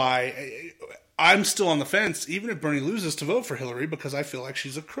and why I'm still on the fence, even if Bernie loses, to vote for Hillary because I feel like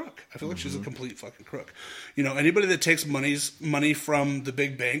she's a crook. I feel like she's a complete fucking crook. You know, anybody that takes money from the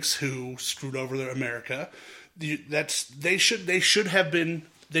big banks who screwed over America, they should have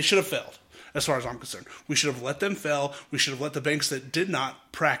failed. As far as I'm concerned, we should have let them fail. We should have let the banks that did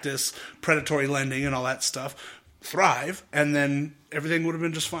not practice predatory lending and all that stuff thrive, and then everything would have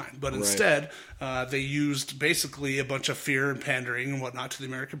been just fine. But instead, they used basically a bunch of fear and pandering and whatnot to the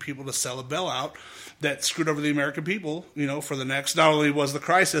American people to sell a bailout that screwed over the American people, you know, for the next, not only was the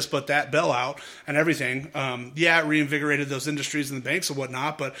crisis, but that bailout and everything. It reinvigorated those industries and the banks and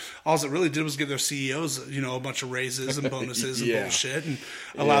whatnot, but all it really did was give their CEOs, you know, a bunch of raises and bonuses and bullshit, and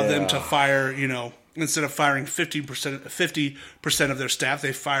allowed them to fire, you know, instead of firing 50% of their staff,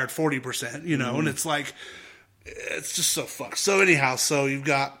 they fired 40%, you know, and it's like, it's just so fucked. So anyhow, so you've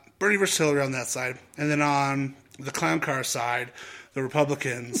got Bernie versus Hillary on that side, and then on the clown car side, the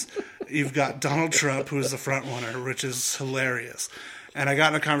Republicans, you've got Donald Trump, who is the front runner, which is hilarious. And I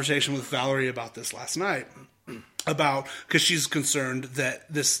got in a conversation with Valerie about this last night, because she's concerned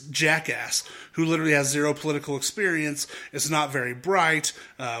that this jackass who literally has zero political experience, is not very bright,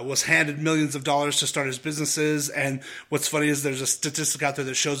 was handed millions of dollars to start his businesses, and what's funny is there's a statistic out there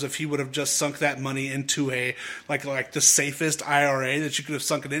that shows if he would have just sunk that money into a like the safest IRA that you could have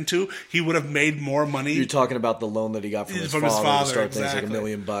sunk it into, he would have made more money. You're talking about the loan that he got from his father to start things, like $1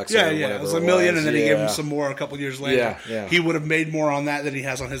 million bucks. Yeah, it was $1 million, and then he gave him some more a couple years later. Yeah. He would have made more on that than he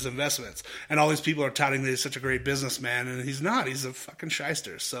has on his investments. And all these people are touting that he's such a great businessman, and he's not. He's a fucking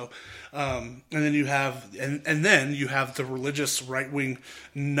shyster. So, and then you have the religious right-wing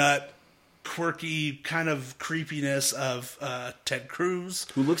nut, quirky kind of creepiness of Ted Cruz,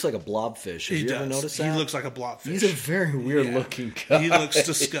 who looks like a blobfish. Have you ever noticed that? He looks like a blobfish. He's a very weird looking guy. He looks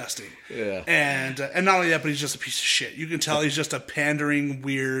disgusting. And not only that, but he's just a piece of shit. You can tell he's just a pandering,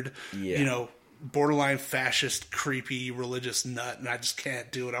 weird, you know, borderline fascist, creepy, religious nut, and I just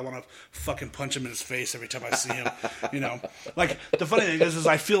can't do it. I want to fucking punch him in his face every time I see him. You know, like the funny thing is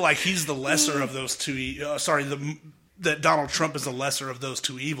I feel like he's the lesser of those two. That Donald Trump is the lesser of those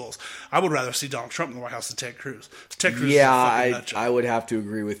two evils. I would rather see Donald Trump in the White House than Ted Cruz. Ted Cruz is a fucking nut job. I would have to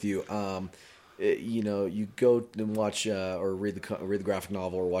agree with you. You know, you go and watch or read the graphic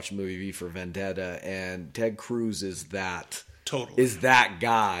novel or watch the movie V for Vendetta, and Ted Cruz is that. Totally. Is that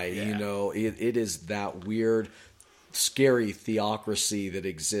guy, you know, it is that weird, scary theocracy that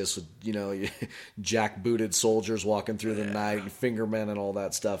exists with, you know, jack-booted soldiers walking through the night and fingermen and all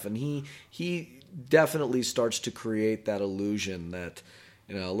that stuff. And he definitely starts to create that illusion that,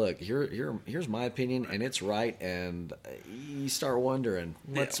 you know, look, here's my opinion and it's right. And you start wondering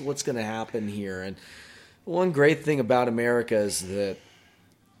what's going to happen here. And one great thing about America is that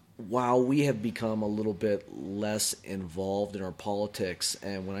while we have become a little bit less involved in our politics,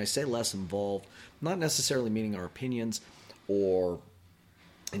 and when I say less involved, not necessarily meaning our opinions or,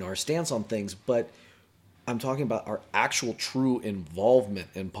 you know, our stance on things, but I'm talking about our actual true involvement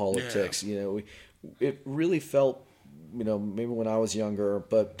in politics. You know, it really felt, you know, maybe when I was younger,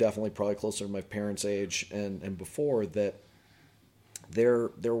 but definitely probably closer to my parents' age and before, that their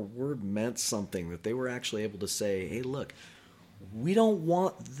word meant something, that they were actually able to say, hey, look, we don't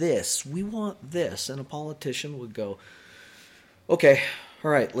want this, we want this. And a politician would go, okay,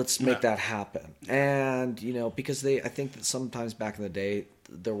 all right, let's make that happen. And, you know, because I think that sometimes back in the day,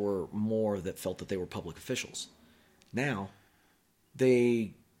 there were more that felt that they were public officials. Now,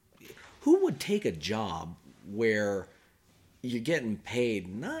 who would take a job where you're getting paid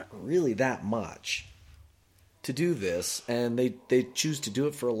not really that much to do this, and they choose to do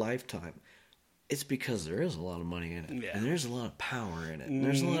it for a lifetime? It's because there is a lot of money in it, and there's a lot of power in it, and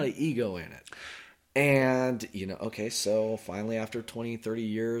there's a lot of ego in it. And, you know, okay, so finally after 20, 30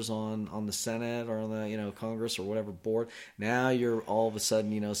 years on the Senate or on the, you know, Congress or whatever board, now you're all of a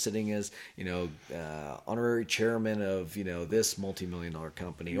sudden, you know, sitting as, you know, honorary chairman of, you know, this multi-million-dollar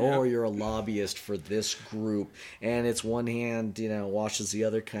company, or you're a lobbyist for this group, and it's one hand, you know, washes the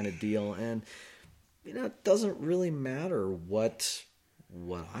other kind of deal. And, you know, it doesn't really matter what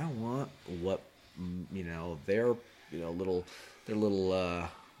I want, what, you know, their, you know, little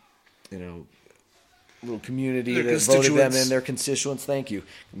you know, little community that voted them in, their constituents, thank you, I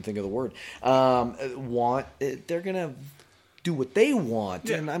didn't think of the word, want. They're going to do what they want.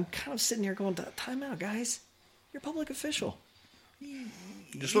 And I'm kind of sitting here going, time out, guys. You're a public official.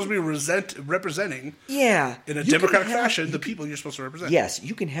 You're supposed to be representing in a democratic fashion the people you're supposed to represent. Yes,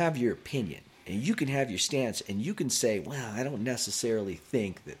 you can have your opinion, and you can have your stance, and you can say, well, I don't necessarily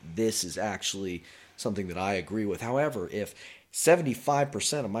think that this is actually something that I agree with. However, if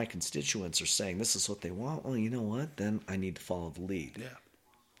 75% of my constituents are saying this is what they want, well, you know what? Then I need to follow the lead. Yeah.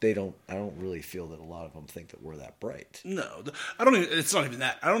 I don't really feel that a lot of them think that we're that bright. No, I don't even, it's not even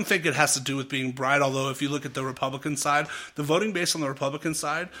that. I don't think it has to do with being bright, although if you look at the Republican side, the voting base on the Republican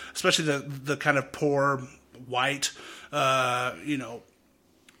side, especially the kind of poor, white,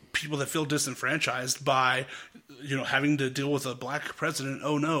 people that feel disenfranchised by, having to deal with a black president,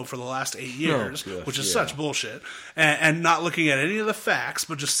 for the last 8 years, which is such bullshit, and not looking at any of the facts,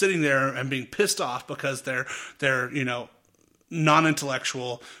 but just sitting there and being pissed off because they're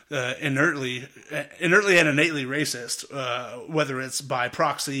non-intellectual, inertly and innately racist, whether it's by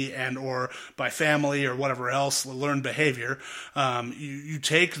proxy and or by family or whatever else, learned behavior. You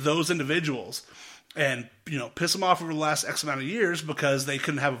take those individuals and, piss them off over the last X amount of years because they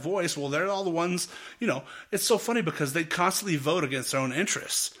couldn't have a voice. Well, they're all the ones, it's so funny because they constantly vote against their own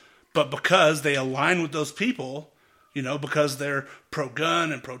interests. But because they align with those people, because they're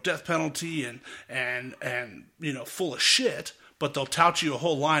pro-gun and pro-death penalty and full of shit, but they'll tout you a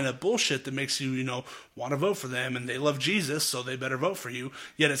whole line of bullshit that makes you, want to vote for them, and they love Jesus, so they better vote for you.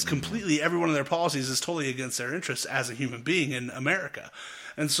 Yet it's completely, every one of their policies is totally against their interests as a human being in America.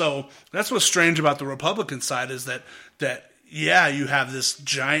 And so that's what's strange about the Republican side is that you have this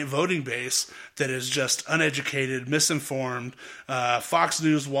giant voting base that is just uneducated, misinformed, Fox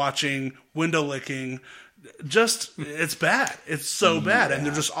News watching, window licking. Just, it's bad. It's so bad. And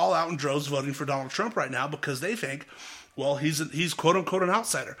they're just all out in droves voting for Donald Trump right now because they think, well, he's quote unquote an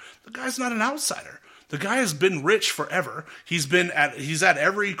outsider. The guy's not an outsider. The guy has been rich forever. He's at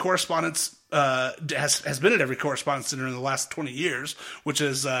every correspondence, has been at every correspondence center in the last 20 years, which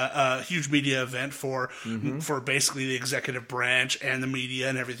is a huge media event for basically the executive branch and the media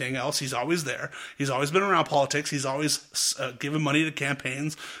and everything else. He's always there. He's always been around politics. He's always given money to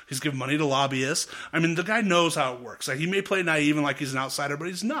campaigns. He's given money to lobbyists. I mean, the guy knows how it works. Like, he may play naive and like he's an outsider, but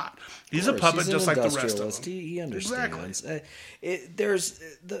he's not. He's a puppet just like the rest of them. He understands. Exactly. There's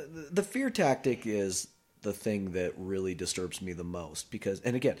the fear tactic is the thing that really disturbs me the most because,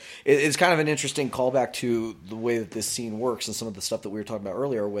 and again, it's kind of an interesting callback to the way that this scene works and some of the stuff that we were talking about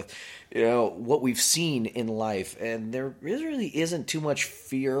earlier with, what we've seen in life. And there really isn't too much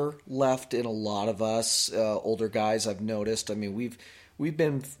fear left in a lot of us older guys. I've noticed. I mean, we've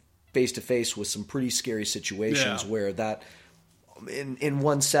been face to face with some pretty scary situations where that. In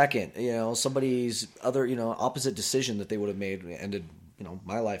 1 second, somebody's other, opposite decision that they would have made ended,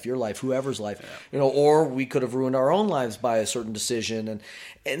 my life, your life, whoever's life, or we could have ruined our own lives by a certain decision.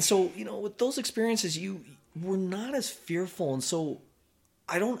 And so, with those experiences, we're not as fearful. And so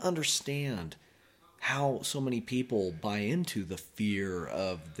I don't understand how so many people buy into the fear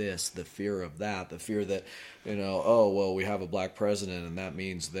of this, the fear of that, the fear that, we have a black president and that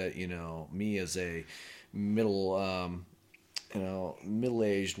means that, me as a middle-aged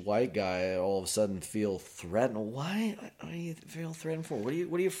white guy all of a sudden feel threatened. Why do you feel threatened for? What are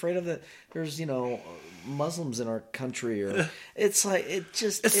you afraid of that there's, Muslims in our country? Or it's like,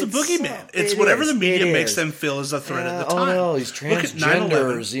 it's the boogeyman. It's whatever the media makes them feel is a threat at the time. Oh no, these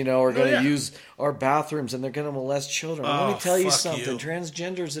transgenders, are going to use our bathrooms and they're going to molest children. Let me tell you something.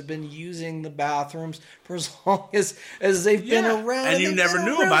 Transgenders have been using the bathrooms for as long as they've been around. And you never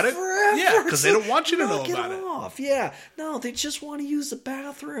knew about it. Forever. Yeah, because they don't want you to know about it. Yeah, no, they just want to use the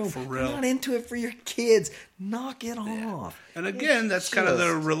bathroom. For real. They're not into it for your kids. Knock it off. And again, that's kind of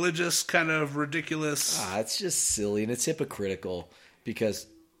the religious, kind of ridiculous. It's just silly and it's hypocritical because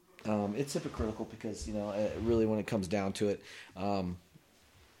really when it comes down to it,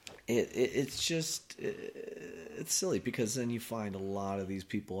 it's silly because then you find a lot of these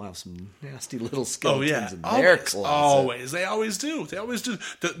people have some nasty little skeletons in their closet. Always. They always do.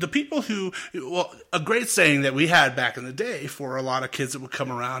 The people who, a great saying that we had back in the day for a lot of kids that would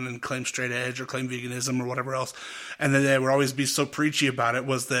come around and claim straight edge or claim veganism or whatever else, and then they would always be so preachy about it,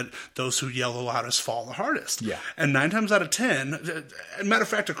 was that those who yell the loudest fall the hardest. Yeah. And 9 times out of 10, as a matter of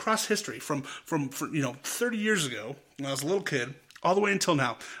fact, across history, from 30 years ago, when I was a little kid, all the way until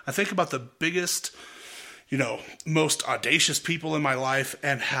now, I think about the biggest, most audacious people in my life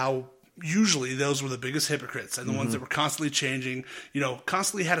and how usually those were the biggest hypocrites and the ones that were constantly changing,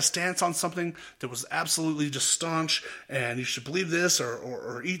 constantly had a stance on something that was absolutely just staunch and you should believe this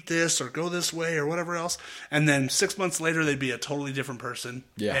or eat this or go this way or whatever else. And then 6 months later, they'd be a totally different person.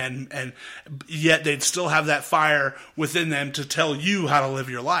 Yeah. And yet they'd still have that fire within them to tell you how to live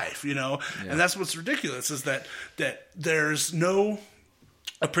your life, And that's what's ridiculous is that there's no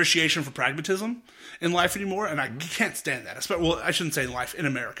appreciation for pragmatism in life anymore, and I can't stand that. Well, I shouldn't say in life, in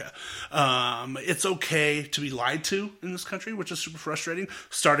America. It's okay to be lied to in this country, which is super frustrating,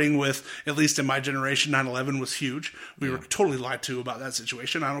 starting with, at least in my generation, 9/11 was huge. We were totally lied to about that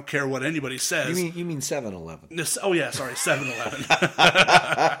situation. I don't care what anybody says. You mean 7-Eleven? Oh, yeah, sorry, 7-Eleven.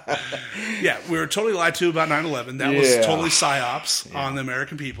 Yeah, we were totally lied to about 9/11. That was totally psyops on the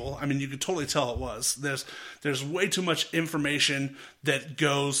American people. I mean, you could totally tell it was. There's way too much information that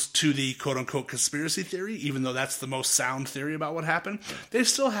goes to the quote-unquote conspiracy theory, even though that's the most sound theory about what happened. They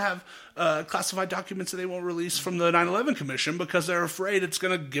still have classified documents that they won't release from the 9/11 Commission because they're afraid it's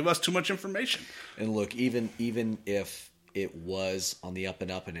going to give us too much information. And look, even if it was on the up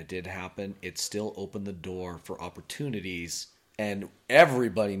and up and it did happen, it still opened the door for opportunities, and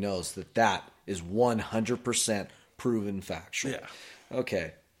everybody knows that is 100% proven factual. Yeah.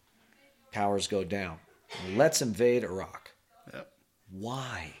 Okay, powers go down. Let's invade Iraq. Yep.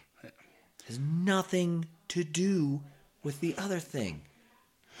 Why? It has nothing to do with the other thing.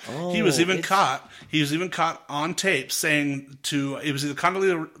 Oh, he was even caught. He was even caught on tape saying to, it was either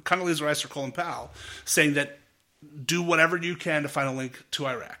Condoleezza Rice or Colin Powell, saying that do whatever you can to find a link to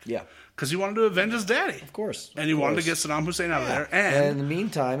Iraq. Yeah. Because he wanted to avenge his daddy. Of course. And he wanted to get Saddam Hussein out of there. And in the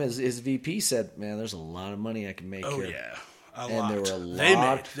meantime, his VP said, man, there's a lot of money I can make here. Oh, yeah. A And lot. there were a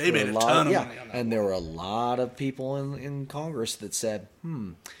lot. They made a ton of money on that. And there were a lot of people in Congress that said,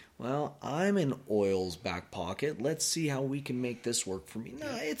 well, I'm in oil's back pocket. Let's see how we can make this work for me. No,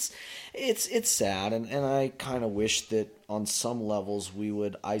 it's sad, and I kind of wish that on some levels we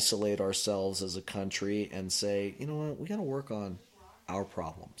would isolate ourselves as a country and say, you know what, we got to work on our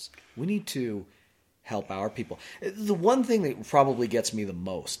problems. We need to help our people. The one thing that probably gets me the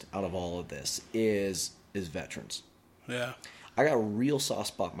most out of all of this is veterans. Yeah. I got a real soft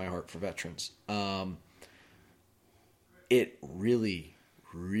spot in my heart for veterans. It really,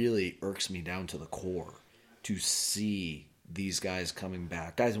 really irks me down to the core to see these guys coming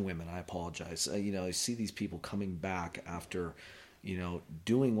back. Guys and women, I apologize. I see these people coming back after,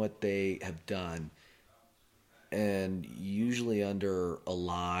 doing what they have done, and usually under a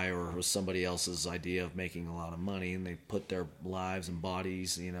lie or somebody else's idea of making a lot of money, and they put their lives and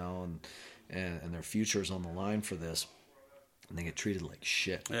bodies, and their futures on the line for this, and they get treated like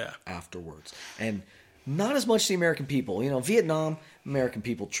shit afterwards. And not as much the American people. Vietnam, American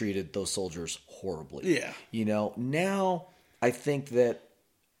people treated those soldiers horribly. Yeah. Now I think that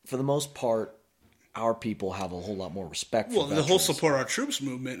for the most part, our people have a whole lot more respect for veterans. The whole support our troops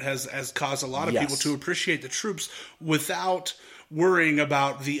movement has caused a lot of people to appreciate the troops without worrying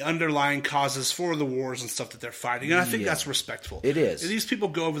about the underlying causes for the wars and stuff that they're fighting. And I think that's respectful. It is. These people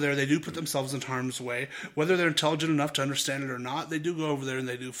go over there, they do put themselves in harm's way. Whether they're intelligent enough to understand it or not, they do go over there and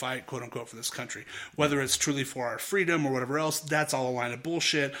they do fight, quote unquote, for this country. Whether it's truly for our freedom or whatever else, that's all a line of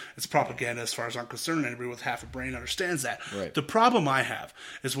bullshit. It's propaganda as far as I'm concerned. Anybody with half a brain understands that. Right. The problem I have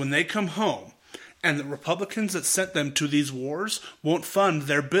is when they come home, and the Republicans that sent them to these wars won't fund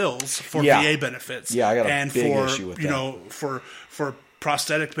their bills for VA benefits. Yeah, I got a big issue with that. For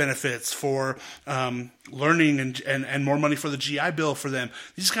prosthetic benefits, for learning and more money for the GI Bill for them.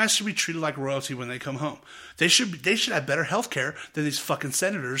 These guys should be treated like royalty when they come home. They should have better health care than these fucking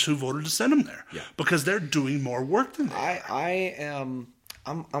senators who voted to send them there. Yeah. Because they're doing more work than they are.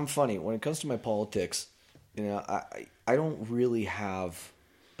 I'm funny when it comes to my politics. I don't really have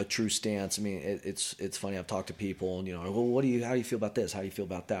a true stance. I mean, it's funny. I've talked to people, and well, how do you feel about this? How do you feel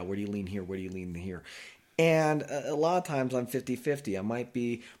about that? Where do you lean here? Where do you lean here? And a lot of times I'm 50-50. I might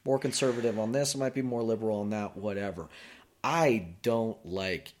be more conservative on this. I might be more liberal on that. Whatever. I don't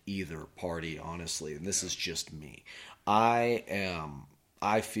like either party, honestly. And this is just me. I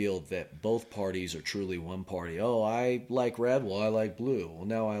feel that both parties are truly one party. Oh, I like red. Well, I like blue. Well,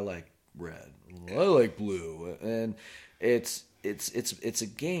 now I like red. Well, I like blue. And it's a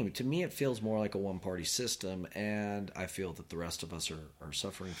game. To me, it feels more like a one-party system, and I feel that the rest of us are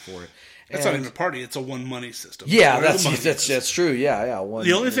suffering for it. It's not even a party; it's a one-money system. Yeah, that's true. Yeah.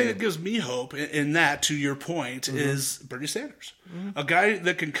 The only thing that gives me hope in that, to your point, is Bernie Sanders, a guy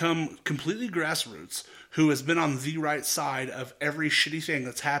that can come completely grassroots, who has been on the right side of every shitty thing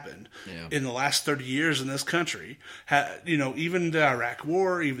that's happened in the last 30 years in this country. Even the Iraq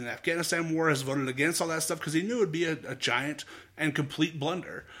War, even the Afghanistan War, has voted against all that stuff because he knew it would be a giant and complete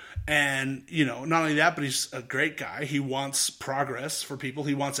blunder. And, not only that, but he's a great guy. He wants progress for people.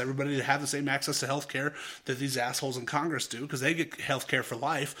 He wants everybody to have the same access to health care that these assholes in Congress do, because they get health care for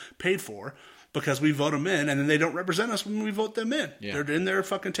life paid for. Because we vote them in, and then they don't represent us when we vote them in. Yeah. They're in there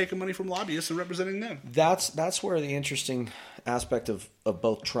fucking taking money from lobbyists and representing them. That's where the interesting aspect of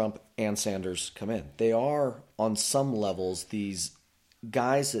both Trump and Sanders come in. They are, on some levels, these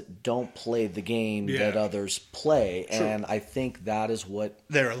guys that don't play the game that others play. True. And I think that is what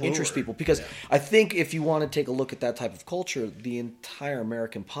interests people. Because I think if you want to take a look at that type of culture, the entire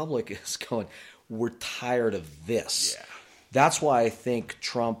American public is going, we're tired of this. Yeah. That's why I think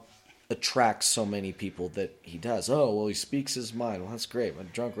Trump attracts so many people that he does. Oh, well, he speaks his mind. Well, that's great. My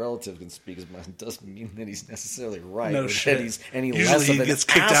drunk relative can speak his mind. It doesn't mean that he's necessarily right. No shit. That he's any Usually less of he an gets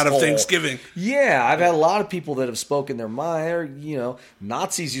kicked asshole. out of Thanksgiving. Yeah, I've had a lot of people that have spoken their mind. Or,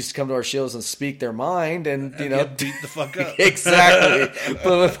 Nazis used to come to our shows and speak their mind, and get beat the fuck up. Exactly.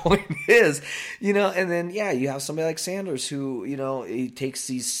 But the point is, and then you have somebody like Sanders who, he takes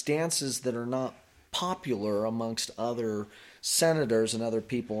these stances that are not popular amongst other senators and other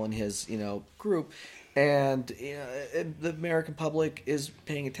people in his group, and the American public is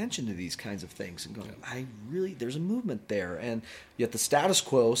paying attention to these kinds of things and going, there's a movement there, and yet the status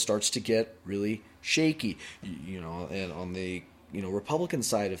quo starts to get really shaky, and on the Republican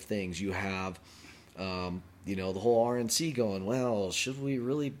side of things you have the whole RNC going, well, should we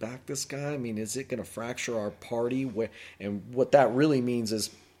really back this guy? I mean, is it going to fracture our party? And what that really means is,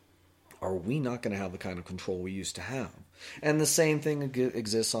 are we not going to have the kind of control we used to have? And the same thing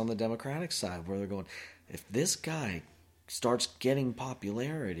exists on the Democratic side, where they're going, if this guy starts getting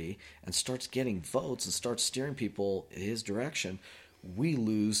popularity and starts getting votes and starts steering people in his direction, we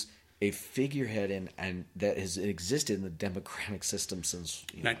lose a figurehead and that has existed in the democratic system since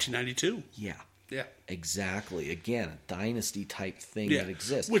 1992. Yeah. Yeah. Exactly. Again, a dynasty type thing that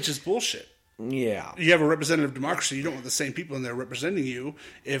exists. Which is bullshit. Yeah. You have a representative democracy. You don't want the same people in there representing you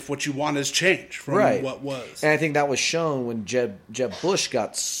if what you want is change from what was. And I think that was shown when Jeb Bush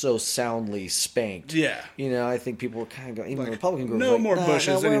got so soundly spanked. Yeah. I think people were kind of going, even the Republican group. No more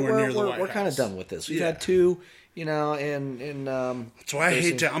Bushes anywhere near the White House. We're kind of done with this. We've had two, and so I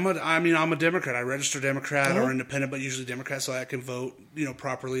hate to. I'm a Democrat. I register Democrat or independent, but usually Democrat, so I can vote,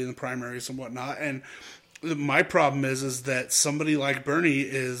 properly in the primaries and whatnot. And my problem is that somebody like Bernie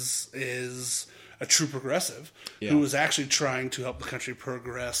is a true progressive who is actually trying to help the country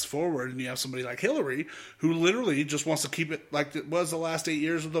progress forward, and you have somebody like Hillary who literally just wants to keep it like it was the last 8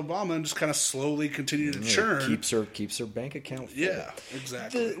 years with Obama and just kind of slowly continue to churn. Keeps her bank account full. Yeah,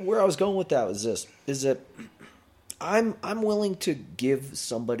 exactly. Where I was going with that was this: is that I'm willing to give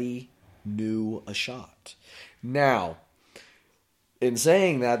somebody new a shot. Now, in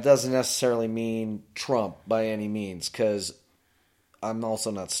saying that doesn't necessarily mean Trump by any means, because I'm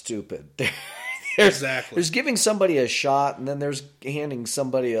also not stupid. Exactly. There's giving somebody a shot, and then there's handing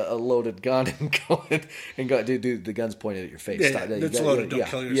somebody a loaded gun and go, dude, the gun's pointed at your face. Yeah, it's loaded. Don't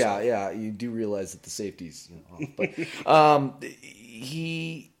kill yourself. Yeah. You do realize that the safety's off. But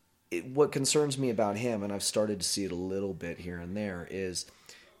what concerns me about him, and I've started to see it a little bit here and there, is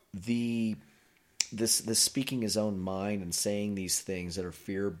this speaking his own mind and saying these things that are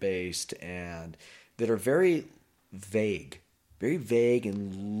fear-based and that are very vague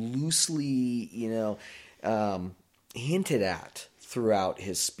and loosely, hinted at throughout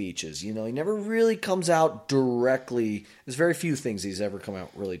his speeches. He never really comes out directly. There's very few things he's ever come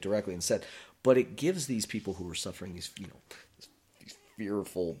out really directly and said, but it gives these people who are suffering these, these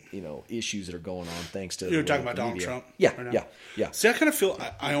fearful, issues that are going on thanks to you're talking about Donald Trump. Yeah. See, I kind of feel,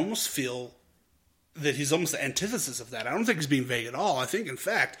 I almost feel that he's almost the antithesis of that. I don't think he's being vague at all. I think, in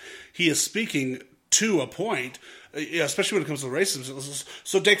fact, he is speaking to a point, especially when it comes to racism.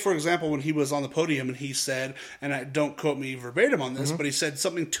 So take, for example, when he was on the podium and he said, and don't quote me verbatim on this, but he said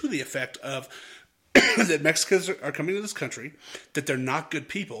something to the effect of that Mexicans are coming to this country, that they're not good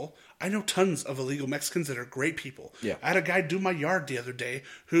people. I know tons of illegal Mexicans that are great people. Yeah. I had a guy do my yard the other day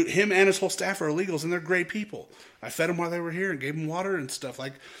who, him and his whole staff are illegals, and they're great people. I fed them while they were here and gave them water and stuff.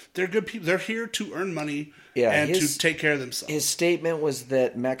 Like, they're good people. They're here to earn money and to take care of themselves. His statement was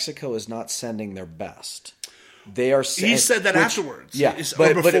that Mexico is not sending their best. They are. He said that afterwards. Yeah,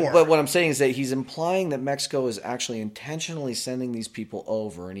 but what I'm saying is that he's implying that Mexico is actually intentionally sending these people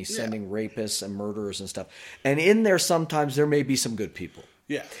over, and he's sending rapists and murderers and stuff. And in there, sometimes there may be some good people.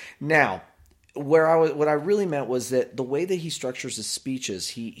 Yeah. Now, what I really meant was that the way that he structures his speeches,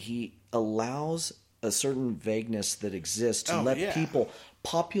 he allows a certain vagueness that exists to let people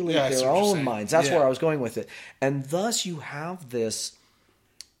populate their own minds. That's where I was going with it. And thus you have this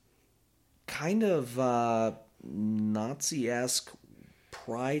kind of Nazi-esque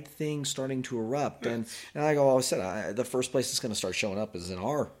pride thing starting to erupt. And like I always said, the first place it's going to start showing up is in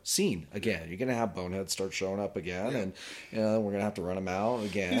our scene again. You're going to have boneheads start showing up again, and we're going to have to run them out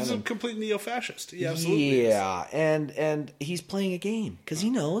again. He's a complete neo-fascist. He absolutely is. And he's playing a game because he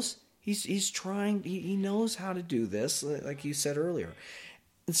knows. He's trying. He knows how to do this, like you said earlier.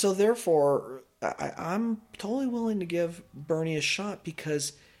 And so therefore, I'm totally willing to give Bernie a shot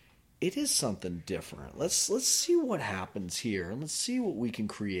because it is something different. Let's see what happens here, and let's see what we can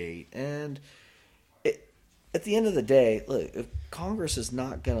create. And at the end of the day, look, if Congress is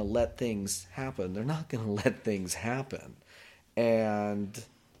not going to let things happen, they're not going to let things happen.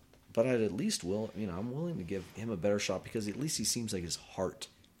 But I'd at least I'm willing to give him a better shot because at least he seems like his heart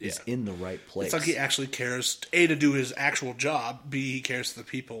is in the right place. It's like he actually cares, A, to do his actual job, B, he cares to the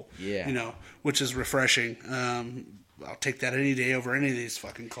people. Yeah. Which is refreshing. I'll take that any day over any of these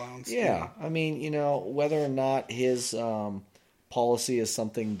fucking clowns. Yeah. I mean, whether or not his policy is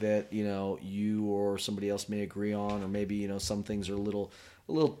something that, you or somebody else may agree on, or maybe, some things are a little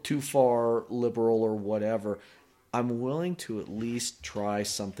too far liberal or whatever, I'm willing to at least try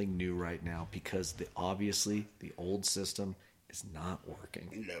something new right now because obviously the old system is not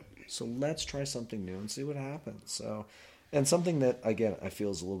working. Nope. So let's try something new and see what happens. So, and something that, again, I feel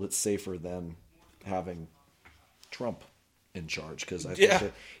is a little bit safer than having Trump in charge because I think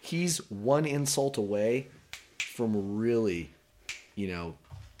that he's one insult away from really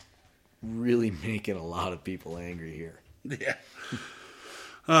making a lot of people angry here. Yeah.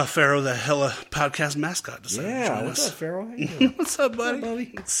 Pharaoh, the Hella podcast mascot, decided to join what's us. up, Pharaoh? How you doing? What's up, buddy? What's up,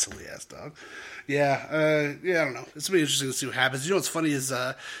 buddy? Silly ass dog. Yeah, I don't know. It's gonna be interesting to see what happens. What's funny is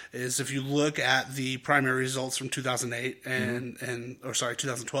if you look at the primary results from 2008 and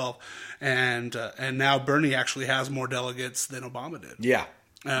 2012, and now Bernie actually has more delegates than Obama did. Yeah.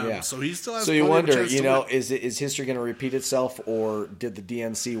 So he still has. So you wonder, win. is history going to repeat itself, or did the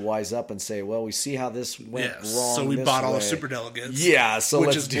DNC wise up and say, "Well, we see how this went wrong"? So we bought all the superdelegates. Yeah, so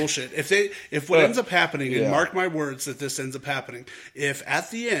which is bullshit. If what ends up happening, and mark my words that this ends up happening, if at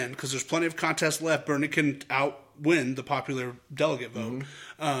the end, because there's plenty of contests left, Bernie can outwin the popular delegate vote.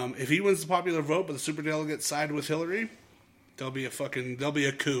 If he wins the popular vote, but the superdelegates side with Hillary, there'll be a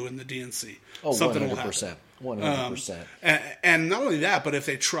coup in the DNC. Oh, Something 100%. will happen. 100%. And not only that, but if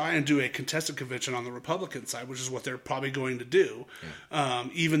they try and do a contested convention on the Republican side, which is what they're probably going to do,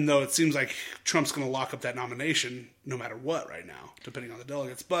 even though it seems like Trump's going to lock up that nomination no matter what right now, depending on the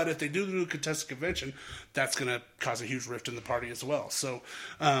delegates. But if they do a contested convention, that's going to cause a huge rift in the party as well. So,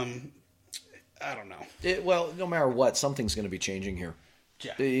 I don't know. No matter what, something's going to be changing here.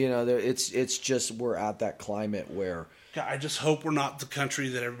 Yeah. It's just we're at that climate where... God, I just hope we're not the country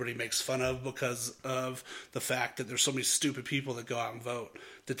that everybody makes fun of because of the fact that there's so many stupid people that go out and vote,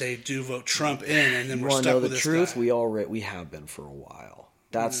 that they do vote Trump in, and then we're stuck with this guy. You want to know the truth? We have been for a while.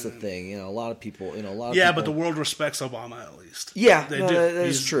 That's the thing. A lot of people... but the world respects Obama at least. Yeah, they do.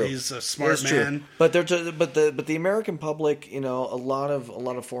 That's true. He's a smart man. But the American public, a lot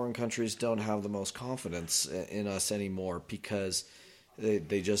of foreign countries don't have the most confidence in us anymore because...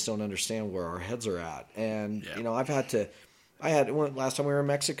 They just don't understand where our heads are at. And, last time we were in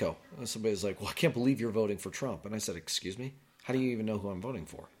Mexico, somebody's like, well, I can't believe you're voting for Trump. And I said, excuse me? How do you even know who I'm voting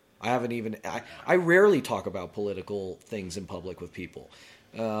for? I rarely talk about political things in public with people.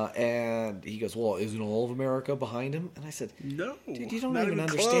 And he goes, well, isn't all of America behind him? And I said, no, dude, you don't even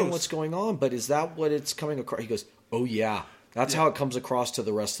understand what's going on. But is that what it's coming across? He goes, oh, yeah. That's how it comes across to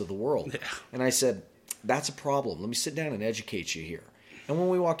the rest of the world. Yeah. And I said, that's a problem. Let me sit down and educate you here. And when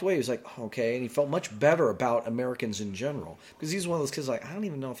we walked away, he was like, okay. And he felt much better about Americans in general. Because he's one of those kids like, I don't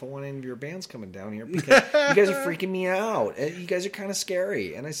even know if I want any of your bands coming down here. Because you guys are freaking me out. You guys are kind of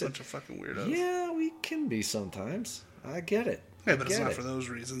scary. And I said, bunch of fucking weirdos. Yeah, we can be sometimes. I get it. Yeah, but it's not for those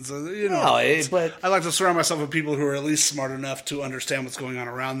reasons. But I like to surround myself with people who are at least smart enough to understand what's going on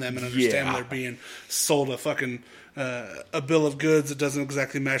around them and understand they're being sold a fucking a bill of goods that doesn't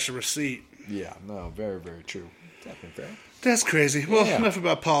exactly match the receipt. Yeah, no, very, very true. Definitely fair. That's crazy. Well, enough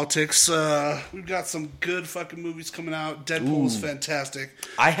about politics. We've got some good fucking movies coming out. Deadpool's fantastic.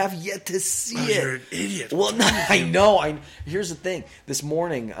 I have yet to see it. You're an idiot. Well, no, I know. Here's the thing. This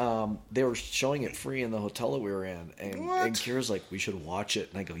morning, they were showing it free in the hotel that we were in. And Kira's like, we should watch it.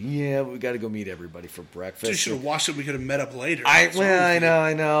 And I go, yeah, we got to go meet everybody for breakfast. You should have watched it. We could have met up later. I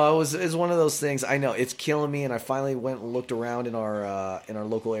know. It was one of those things. I know. It's killing me. And I finally went and looked around in our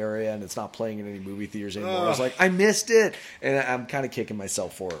local area, and it's not playing in any movie theaters anymore. I was like, I missed it. And I'm kind of kicking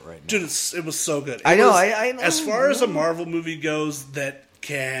myself for it right now. Dude, it was so good. I know. As far as a Marvel movie goes that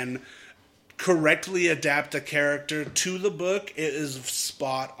can correctly adapt a character to the book, it is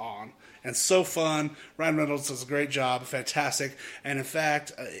spot on. And so fun. Ryan Reynolds does a great job. Fantastic. And in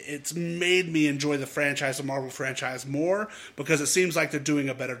fact, it's made me enjoy the Marvel franchise more because it seems like they're doing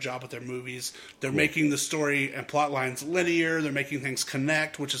a better job with their movies. They're making the story and plot lines linear. They're making things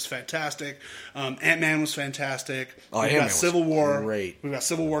connect, which is fantastic. Ant-Man was fantastic. We've got Civil War. Great. We've got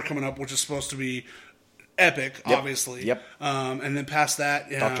Civil War coming up, which is supposed to be epic, obviously. Yep. And then past that,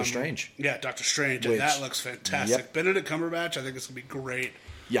 Doctor Strange. Yeah, Doctor Strange, and that looks fantastic. Benedict Cumberbatch, I think it's gonna be great.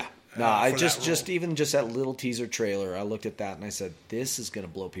 Yeah. No, I just that little teaser trailer, I looked at that and I said, this is going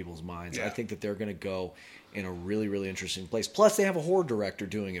to blow people's minds. Yeah. I think that they're going to go in a really, really interesting place. Plus, they have a horror director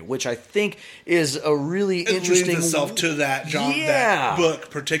doing it, which I think is a really interesting... It leads itself to that genre, that book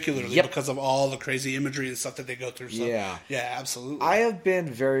particularly because of all the crazy imagery and stuff that they go through. So, yeah, absolutely. I have been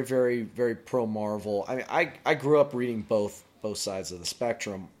very, very, very pro-Marvel. I mean, I grew up reading both sides of the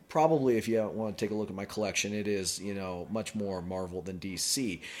spectrum. Probably, if you want to take a look at my collection, it is, much more Marvel than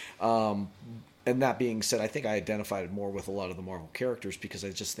DC. And that being said, I think I identified more with a lot of the Marvel characters because I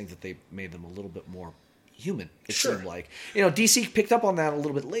just think that they made them a little bit more human, it seemed like. DC picked up on that a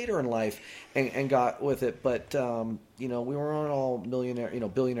little bit later in life and got with it, but we weren't all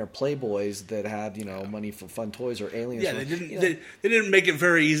billionaire playboys that had money for fun toys or aliens. Yeah, they didn't make it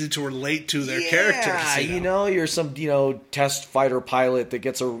very easy to relate to their characters. You're some test fighter pilot that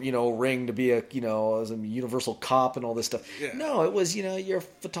gets a ring to be a as a universal cop and all this stuff. Yeah. No, it was you're a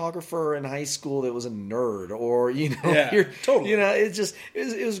photographer in high school that was a nerd, or you're totally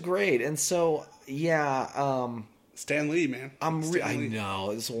it was great, and so. Yeah, Stan Lee, man. I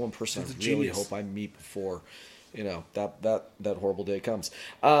know this is one person I really hope I meet before, that horrible day comes.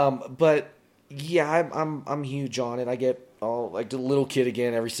 But yeah, I'm huge on it. I get all like the little kid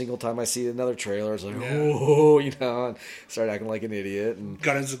again every single time I see another trailer. It's like, and start acting like an idiot. And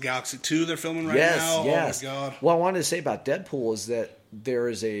Guardians of the Galaxy 2 they're filming right now. Yes. Oh my god. What I wanted to say about Deadpool is that there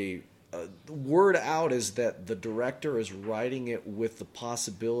is word out is that the director is writing it with the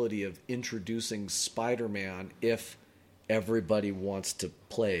possibility of introducing Spider-Man if everybody wants to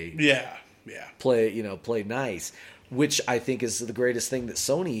play. Yeah. Play nice, which I think is the greatest thing that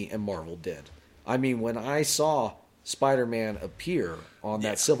Sony and Marvel did. I mean, when I saw Spider-Man appear on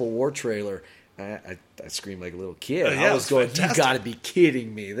that Civil War trailer, I screamed like a little kid. I was going, fantastic. You got to be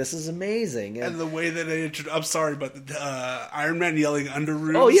kidding me. This is amazing. And the way that they I'm sorry, but Iron Man yelling under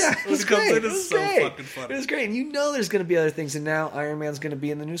roofs. Oh, yeah. It was great. It was so fucking funny. It was great. And there's going to be other things. And now Iron Man's going to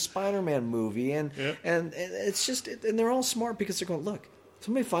be in the new Spider-Man movie. And it's just, and they're all smart because they're going, look,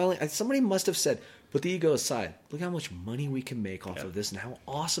 somebody must have said, put the ego aside. Look how much money we can make off of this and how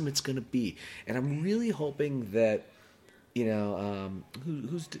awesome it's going to be. And I'm really hoping that, who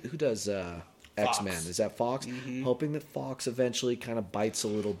does... X-Men. Is that Fox? Mm-hmm. Hoping that Fox eventually kind of bites a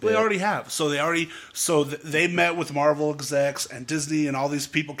little bit. They already have. So they met with Marvel execs and Disney and all these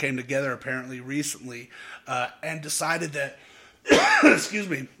people came together apparently recently and decided that, excuse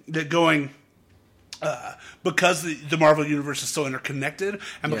me, that going... because the Marvel Universe is so interconnected,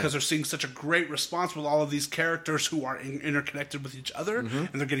 and because they're seeing such a great response with all of these characters who are interconnected with each other, and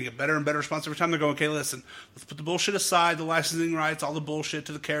they're getting a better and better response every time, they're going, okay, listen, let's put the bullshit aside, the licensing rights, all the bullshit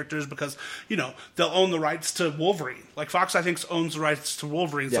to the characters, because, they'll own the rights to Wolverine. Like, Fox, I think, owns the rights to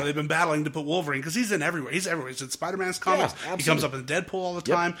Wolverine, so they've been battling to put Wolverine, because he's in everywhere. He's everywhere. He's in Spider-Man's comics. He comes up in Deadpool all the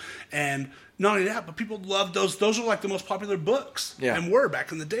time, and... Not only that, but people love those. Those are like the most popular books, and were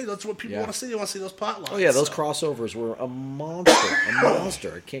back in the day. That's what people want to see. They want to see those plot lines. Oh yeah, those crossovers were a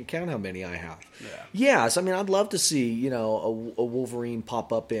monster. I can't count how many I have. Yes, I mean I'd love to see a Wolverine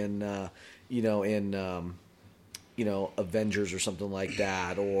pop up in Avengers or something like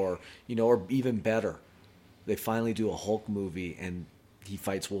that, or even better, they finally do a Hulk movie and he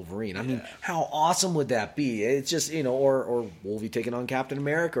fights Wolverine. I mean, how awesome would that be? It's just, or Wolvie taking on Captain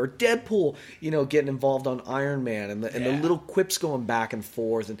America, or Deadpool, getting involved on Iron Man, and the little quips going back and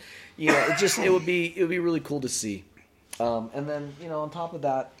forth, and it would be really cool to see. And then on top of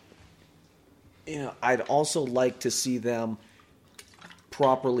that, I'd also like to see them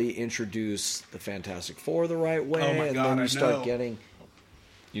properly introduce the Fantastic Four the right way, then you start getting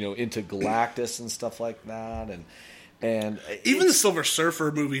into Galactus and stuff like that, and even the Silver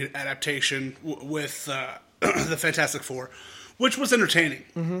Surfer movie adaptation with the Fantastic Four, which was entertaining.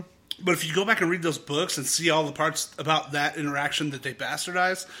 Mm-hmm. But if you go back and read those books and see all the parts about that interaction that they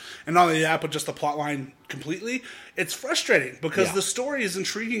bastardized, and not only that, but just the plot line completely, it's frustrating because the story is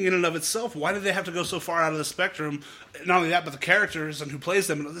intriguing in and of itself. Why did they have to go so far out of the spectrum? Not only that, but the characters and who plays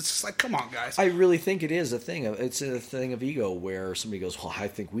them. It's just like, come on, guys. I really think it is a thing. It's a thing of ego where somebody goes, well, I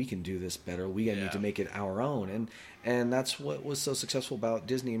think we can do this better. We need to make it our own. And that's what was so successful about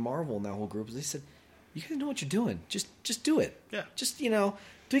Disney and Marvel and that whole group. Is they said, you guys know what you're doing. Just do it. Yeah. Just,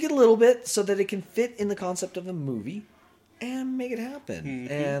 tweak it a little bit so that it can fit in the concept of a movie and make it happen.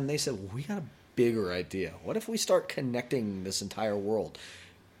 Mm-hmm. And they said, well, we got a bigger idea. What if we start connecting this entire world?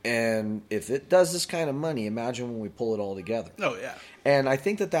 And if it does this kind of money, imagine when we pull it all together. Oh, yeah. And I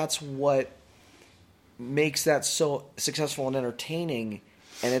think that that's what makes that so successful and entertaining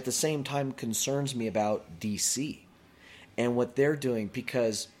and at the same time concerns me about DC and what they're doing,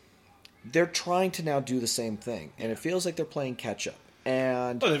 because they're trying to now do the same thing, and it feels like they're playing catch up.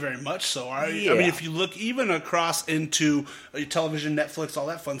 And they're very much so. Yeah. I mean, if you look even across into television, Netflix, all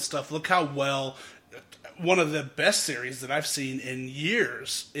that fun stuff, look how well. One of the best series that I've seen in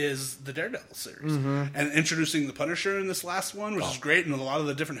years is the Daredevil series. And introducing the Punisher in this last one, which is great, and a lot of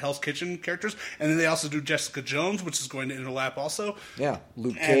the different Hell's Kitchen characters. And then they also do Jessica Jones, which is going to interlap also. Yeah,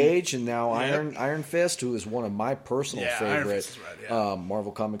 Luke Cage, and now Iron Fist, who is one of my personal favorite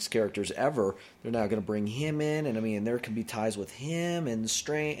Marvel Comics characters ever. They're now going to bring him in, and I mean, there can be ties with him and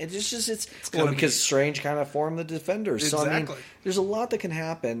Strange. It's because Strange kind of formed the Defenders. Exactly. So I mean, there's a lot that can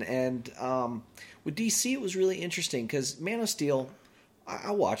happen, and with DC, it was really interesting because Man of Steel, I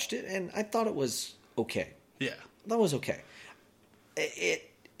watched it and I thought it was okay. Yeah, that was okay.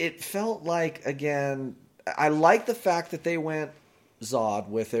 It felt like, again, I like the fact that they went Zod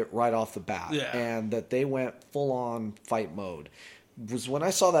with it right off the bat, and that they went full on fight mode. Was when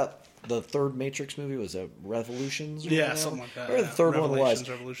I saw that the third Matrix movie, was it Revolutions? Or something like that. Or the third one was,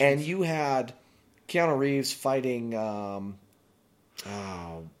 and you had Keanu Reeves fighting.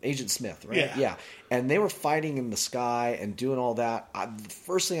 Agent Smith, right? Yeah. And they were fighting in the sky and doing all that. The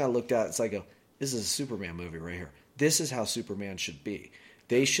first thing I looked at, it's like, this is a Superman movie right here. This is how Superman should be.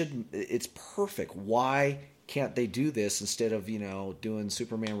 It's perfect. Why can't they do this instead of, doing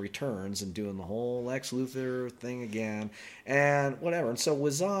Superman Returns and doing the whole Lex Luthor thing again and whatever. And so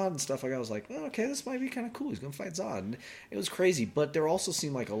with Zod and stuff like that, I was like, oh, okay, this might be kind of cool. He's going to fight Zod. And it was crazy. But there also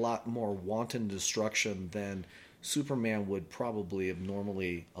seemed like a lot more wanton destruction than Superman would probably have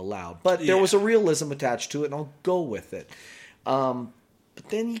normally allowed. But there was a realism attached to it, and I'll go with it. But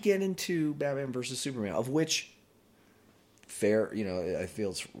then you get into Batman versus Superman, of which, I feel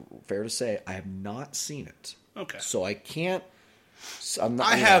it's fair to say, I have not seen it. Okay. So I can't...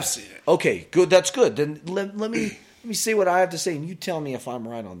 I have seen it. Okay, good. That's good. Then let me say what I have to say, and you tell me if I'm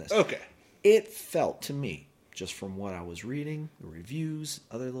right on this. Okay. It felt to me, just from what I was reading, the reviews,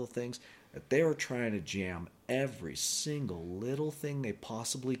 other little things, that they were trying to jam every single little thing they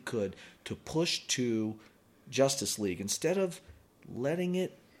possibly could to push to Justice League instead of letting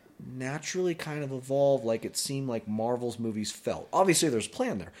it naturally kind of evolve like it seemed like Marvel's movies felt. Obviously, there's a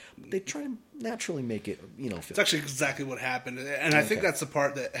plan there, but they try to naturally make it, fit. It's actually exactly what happened. And I think that's the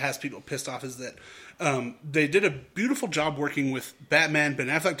part that has people pissed off, is that they did a beautiful job working with Batman. Ben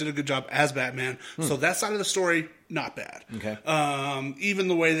Affleck did a good job as Batman. So that side of the story, not bad. Okay. Even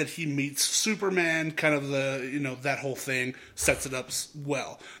the way that he meets Superman, kind of that whole thing sets it up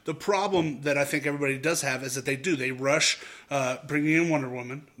well. The problem that I think everybody does have is that they rush bringing in Wonder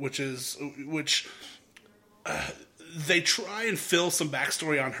Woman, which they try and fill some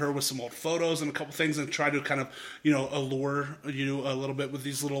backstory on her with some old photos and a couple things, and try to kind of, allure you a little bit with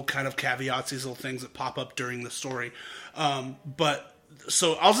these little kind of caveats, these little things that pop up during the story. But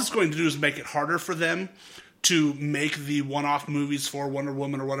so all it's going to do is make it harder for them to make the one-off movies for Wonder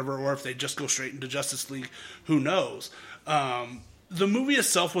Woman or whatever, or if they just go straight into Justice League, who knows? The movie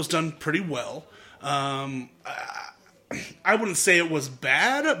itself was done pretty well. I wouldn't say it was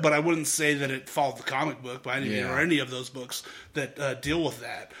bad, but I wouldn't say that it followed the comic book by any means, or any of those books that deal with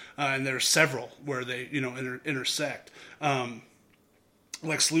that. And there's several where they, intersect.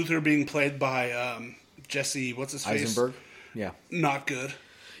 Lex Luthor being played by Jesse, what's his face? Eisenberg? Yeah. Not good.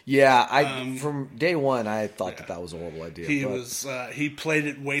 Yeah, from day one, I thought that was a horrible idea. He played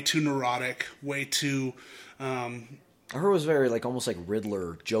it way too neurotic, way too... I heard it was very almost like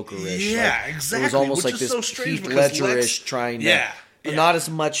Riddler, Joker-ish. Yeah, exactly. It was almost which like is this so strange Heath Ledger-ish trying to... Yeah. Not as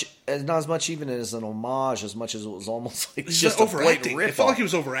much even as an homage, as much as it was almost like just a overacting. It felt like he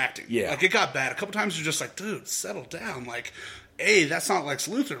was overacting. Yeah. It got bad. A couple times you're just like, dude, settle down. That's not Lex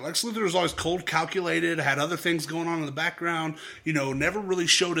Luthor. Lex Luthor was always cold, calculated, had other things going on in the background, never really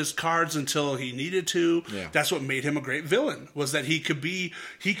showed his cards until he needed to. Yeah. That's what made him a great villain, was that he could be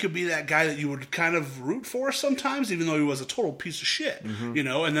that guy that you would kind of root for sometimes, even though he was a total piece of shit, and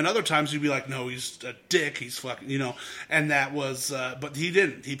then other times you'd be like, no, he's a dick, he's fucking, and that was, but he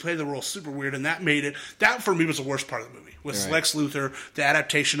didn't. He played the role super weird, and that for me was the worst part of the movie. Was right. Lex Luthor, the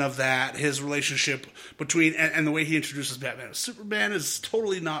adaptation of that, his relationship between, and the way he introduces Batman. Superman is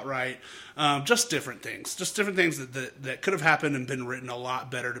totally not right. Just different things. That could have happened and been written a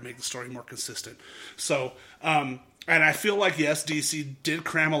lot better to make the story more consistent. So, and I feel like, yes, DC did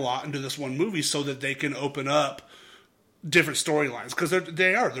cram a lot into this one movie so that they can open up different storylines because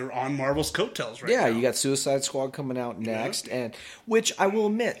they're on Marvel's coattails right now. Yeah, you got Suicide Squad coming out next, and which I will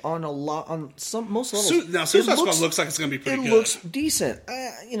admit most levels. Now Suicide Squad looks like it's going to be pretty good. It looks decent.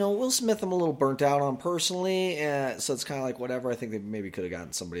 Will Smith I'm a little burnt out on personally, so it's kind of like whatever. I think they maybe could have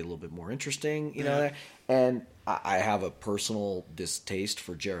gotten somebody a little bit more interesting, there. And I have a personal distaste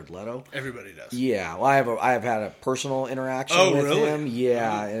for Jared Leto. Everybody does. Yeah, well, I have had a personal interaction with him.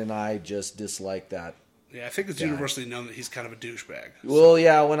 Yeah, and I just dislike that. Yeah, I think it's universally known that he's kind of a douchebag. Well,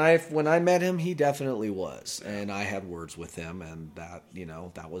 yeah, when I met him, he definitely was, and I had words with him, and that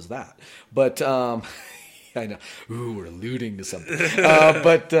that was that. But I know, we're alluding to something.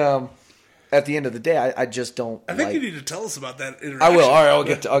 But at the end of the day, I just don't. I think you need to tell us about that interaction. I will. All right,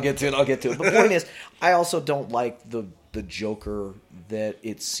 I'll get to it. But the point is, I also don't like the Joker that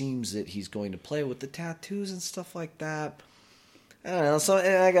it seems that he's going to play with the tattoos and stuff like that. I don't know. So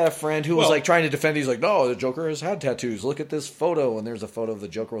and I got a friend who was like trying to defend. He's like, "No, the Joker has had tattoos. Look at this photo." And there's a photo of the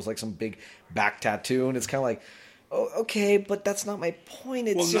Joker with like some big back tattoo, and it's kind of like, "Oh, okay, but that's not my point."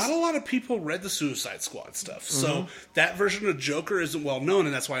 It's not a lot of people read the Suicide Squad stuff, so that version of Joker isn't well known,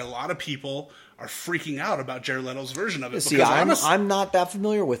 and that's why a lot of people are freaking out about Jared Leto's version of it. See, I'm not that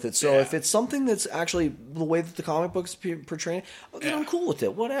familiar with it, so if it's something that's actually the way that the comic books portray it, then I'm cool with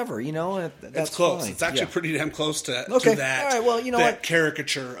it. Whatever, that's it's close. fine. It's actually pretty damn close to that. All right, well, that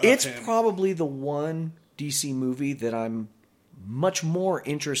caricature of it's him. Probably the one DC movie that I'm much more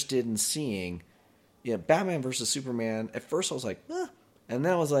interested in seeing. Yeah, Batman versus Superman. At first, I was like, and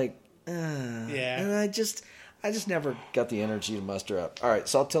then I was like, and I just never got the energy to muster up. All right,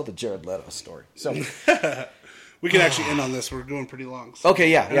 so I'll tell the Jared Leto story. So we can actually end on this. We're going pretty long. So.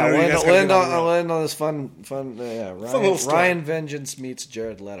 Okay, yeah. We'll end on this fun. Ryan Vengeance meets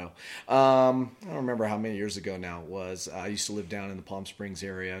Jared Leto. I don't remember how many years ago now it was. I used to live down in the Palm Springs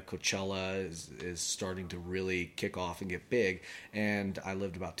area. Coachella is starting to really kick off and get big, and I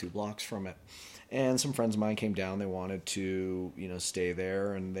lived about 2 blocks from it. And some friends of mine came down. They wanted to, stay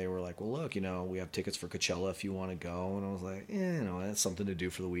there. And they were like, well, look, we have tickets for Coachella if you want to go. And I was like, that's something to do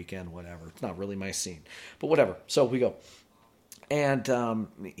for the weekend, whatever. It's not really my scene. But whatever. So we go. And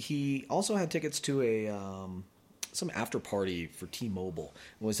he also had tickets to some after party for T-Mobile.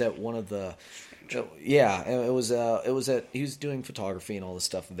 It was at one of the... it was at... He was doing photography and all this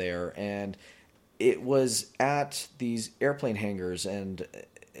stuff there. And it was at these airplane hangars and...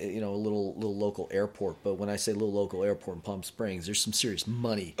 a little local airport, but when I say little local airport in Palm Springs, there's some serious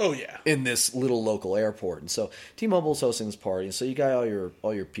money. Oh yeah, in this little local airport, and so T-Mobile's hosting this party, and so you got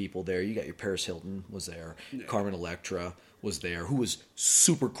all your people there. You got your Paris Hilton was there, Carmen Electra was there, who was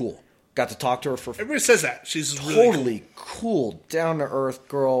super cool. Got to talk to her for. Everybody says that she's totally really cool, down to earth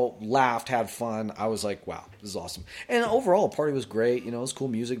girl. Laughed, had fun. I was like, wow, this is awesome. And overall, the party was great. It was cool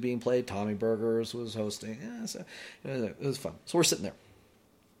music being played. Tommy Burgers was hosting. Yeah, so it was fun. So we're sitting there.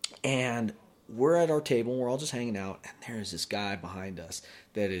 And we're at our table, and we're all just hanging out, and there's this guy behind us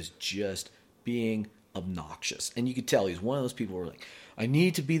that is just being obnoxious. And you could tell he's one of those people who are like, I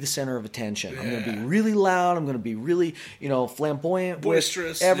need to be the center of attention. I'm going to be really loud. I'm going to be really, flamboyant,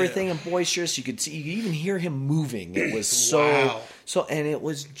 boisterous, with everything and boisterous. You could even hear him moving. It was so, and it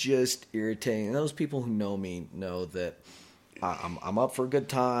was just irritating. And those people who know me know that I'm up for a good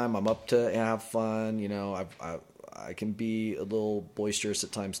time. I'm up to have fun. I can be a little boisterous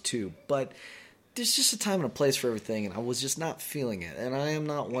at times too, but there's just a time and a place for everything, and I was just not feeling it, and I am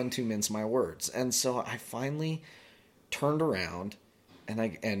not one to mince my words. And so I finally turned around,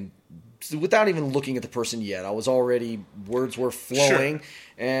 and without even looking at the person yet, words were flowing, sure.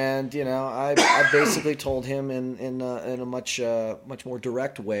 And I basically told him in a much more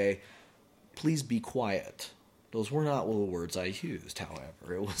direct way, please be quiet. Those were not the words I used,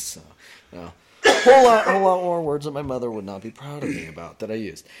 however. It was a whole lot more words that my mother would not be proud of me about that I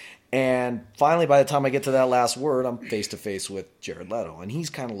used. And finally, by the time I get to that last word, I'm face to face with Jared Leto. And he's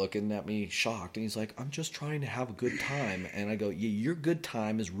kind of looking at me shocked. And he's like, I'm just trying to have a good time. And I go, yeah, your good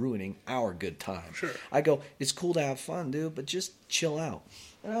time is ruining our good time. Sure. I go, it's cool to have fun, dude, but just chill out.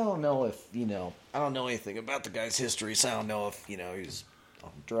 And I don't know if, I don't know anything about the guy's history. So I don't know if, he's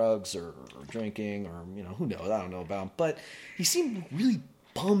on drugs or drinking or, who knows. I don't know about him. But he seemed really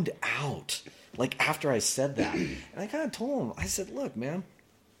bummed out. Like, after I said that. And I kind of told him, I said, look, man.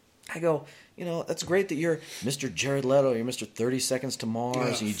 I go, that's great that you're Mr. Jared Leto. You're Mr. 30 Seconds to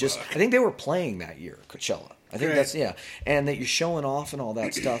Mars. And I think they were playing that year, Coachella. I think that's and that you're showing off and all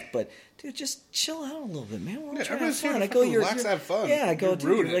that stuff, but. Dude, just chill out a little bit, man. We're trying to have fun. I go, relax, have fun. Yeah, I go,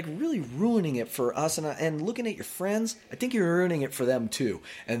 dude, you're like really ruining it for us, and looking at your friends, I think you're ruining it for them too.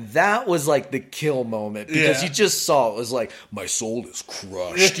 And that was like the kill moment because you just saw it was like my soul is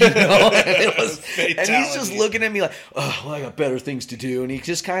crushed, you know. And it was, and he's just looking at me like, oh, well, I got better things to do, and he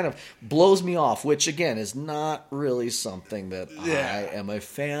just kind of blows me off, which again is not really something that I am a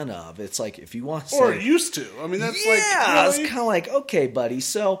fan of. It's like if you want to, or used to. I mean, that's really? It's kind of like okay, buddy,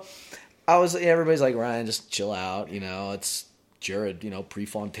 so. Everybody's like, Ryan, just chill out, you know, it's Jared, you know,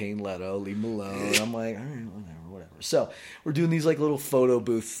 Prefontaine Leto, leave him alone. I'm like, all right, whatever. So we're doing these like little photo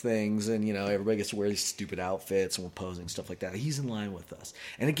booth things and, you know, everybody gets to wear these stupid outfits and we're posing, stuff like that. He's in line with us.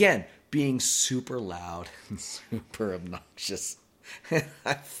 And again, being super loud and super obnoxious. I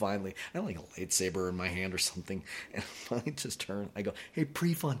had like a lightsaber in my hand or something, and I finally just turn. I go, "Hey,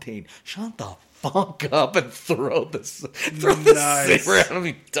 Prefontaine, shut the fuck up!" and throw the saber at him.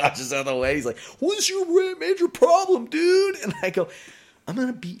 He dodges out of the way. He's like, "What's your major problem, dude?" And I go, I'm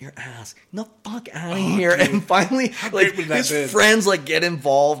gonna beat your ass. Get the fuck out of here. Dude. And finally, like his friends like get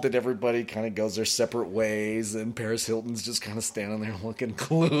involved, and everybody kind of goes their separate ways. And Paris Hilton's just kind of standing there looking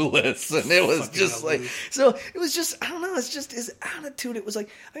clueless, and it was just like, so it was just, I don't know. It's just his attitude. It was like,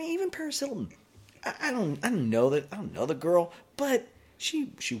 I mean, even Paris Hilton. I don't know the girl, but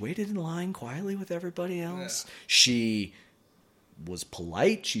she waited in line quietly with everybody else. Yeah. She was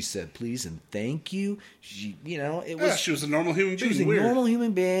polite. She said please and thank you. She, you know, it was. She was a normal human being. She was a normal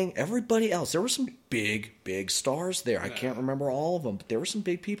human being. Everybody else, there were some big stars there. I can't remember all of them, but there were some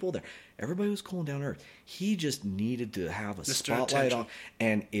big people there. Everybody was cool and down to earth. He just needed to have a spotlight on,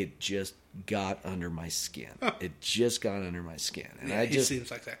 and it just got under my skin. It just got under my skin, and he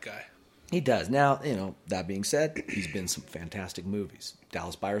seems like that guy. He does. Now, you know, that being said, he's been in some fantastic movies.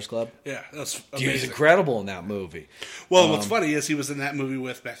 Dallas Buyers Club. Yeah, that's amazing. He was incredible in that movie. Well, what's funny is he was in that movie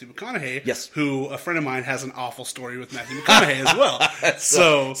with Matthew McConaughey. Yes. Who, a friend of mine, has an awful story with Matthew McConaughey as well.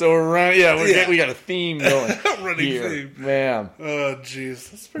 So we're running. We got a theme going. Running here. theme. Man. Oh,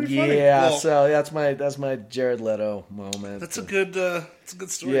 jeez. That's pretty funny. Yeah, well, so that's my Jared Leto moment. That's a good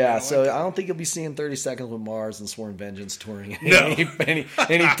story. Yeah, so I don't think you'll be seeing 30 Seconds with Mars and Sworn Vengeance touring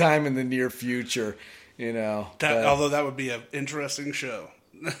any time in the near future. You know, although that would be an interesting show.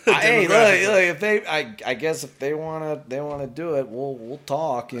 Hey, look, if I guess if they want to do it, we'll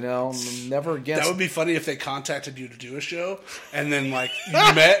talk. You know, never against. That would be funny if they contacted you to do a show, and then like you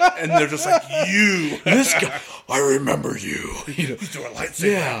met, and they're just like, you, this guy, I remember you. You know, you threw a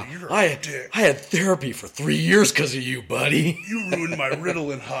lightsaber. Yeah, you're a dick. I had therapy for 3 years because of you, buddy. You ruined my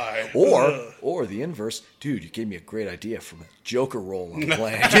Ritalin high. Or the inverse, dude. You gave me a great idea from a Joker role I'm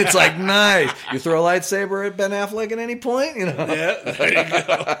playing. It's like nice. You throw a lightsaber at Ben Affleck at any point, you know. Yeah, there you go.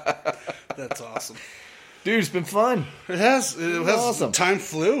 That's awesome. Dude, it's been fun. It has. It has awesome. Time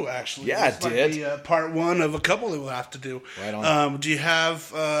flew, actually. Yeah, it did. Might be, part one of a couple that we'll have to do. Right on. Do you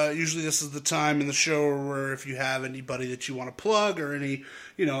have, usually this is the time in the show where if you have anybody that you want to plug or anything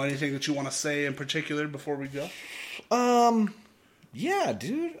that you want to say in particular before we go? Yeah,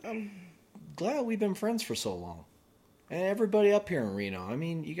 dude. I'm glad we've been friends for so long. And everybody up here in Reno. I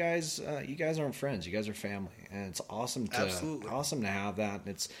mean, you guys aren't friends. You guys are family, and it's awesome to have that. And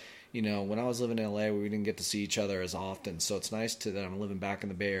it's, you know, when I was living in LA, we didn't get to see each other as often. So it's nice that I'm living back in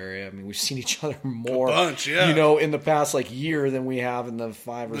the Bay Area. I mean, we've seen each other more, a bunch, yeah. You know, in the past year than we have in the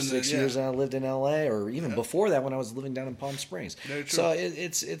 5 or 6 years that I lived in LA, or even before that when I was living down in Palm Springs. Very true. So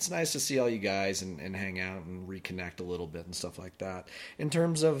it's nice to see all you guys and hang out and reconnect a little bit and stuff like that. In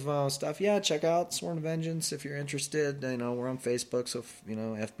terms of stuff, check out Sworn Vengeance if you're interested. You know, we're on Facebook, so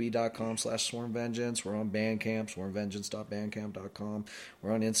fb.com/swornvengeance. We're on Bandcamp, swornvengeance.bandcamp.com.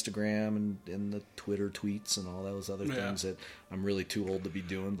 We're on Instagram and the Twitter tweets and all those other things that I'm really too old to be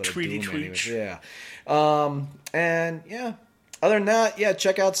doing, but I do them anyway. Yeah. And other than that,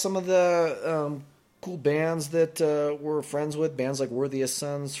 check out some of the cool bands that we're friends with. Bands like Worthiest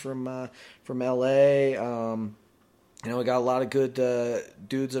Sons from LA. You know, we got a lot of good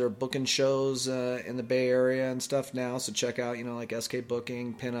dudes that are booking shows in the Bay Area and stuff now. So check out, you know, like SK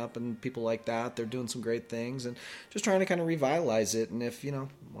Booking, Pinup, and people like that. They're doing some great things and just trying to kind of revitalize it. And if, you know,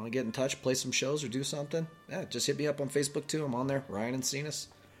 want to get in touch, play some shows or do something, just hit me up on Facebook too. I'm on there, Ryan Encinas.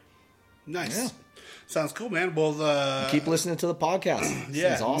 Nice. Yeah. Sounds cool, man. Well, keep listening to the podcast.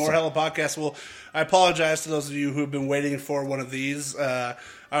 Yeah, awesome. More Hella podcasts. Well, I apologize to those of you who have been waiting for one of these. I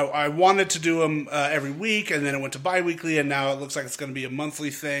wanted to do them every week, and then it went to bi-weekly, and now it looks like it's going to be a monthly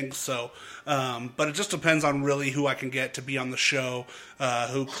thing. So, but it just depends on really who I can get to be on the show,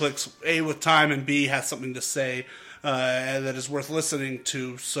 who clicks A with time and B has something to say. that is worth listening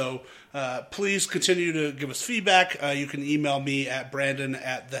to. So please continue to give us feedback. You can email me at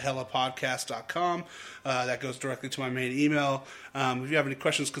brandon@thehellepodcast.com. That goes directly to my main email. If you have any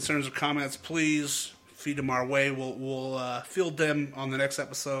questions, concerns, or comments, please feed them our way. We'll field them on the next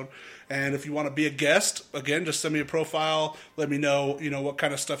episode. And if you want to be a guest, again, just send me a profile. Let me know, what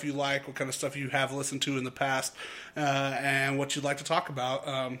kind of stuff you like, what kind of stuff you have listened to in the past, and what you'd like to talk about.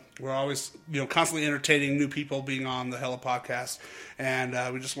 We're always, constantly entertaining new people being on the Hella Podcast, and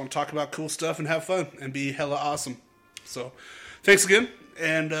we just want to talk about cool stuff and have fun and be hella awesome. So, thanks again,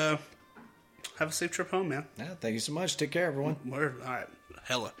 and have a safe trip home, man. Yeah, thank you so much. Take care, everyone. Word. All right.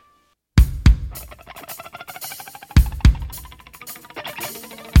 Hella.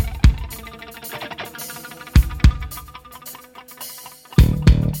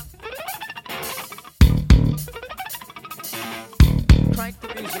 Crank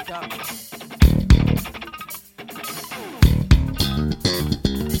the music up.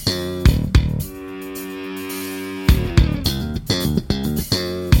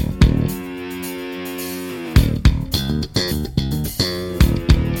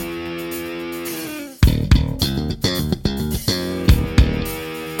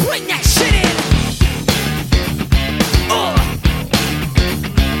 Bring that shit in.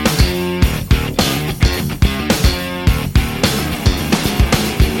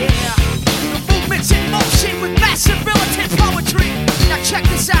 Yeah, the movement's in motion with massive militant poetry. Now check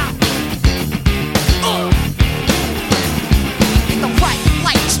this out. In the right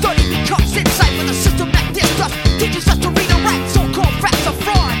light, study becomes insight for the system that distrust teaches us to read and write. So-called facts are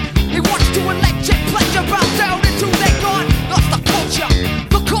fraud. They want us to elect and pledge and bow down until they're gone. Lost the culture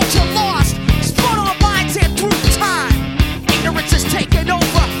lost. Spun on our minds and through time. Ignorance is taking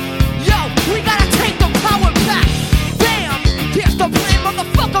over. Yo, we gotta take the power back. Bam, here's the plan,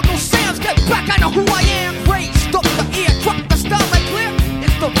 motherfucker. Go Sam's, get back. I know who I am. Raised up the ear, drop the style like clear.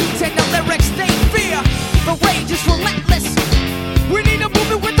 It's the beats and the lyrics they fear. The rage is relentless. We need a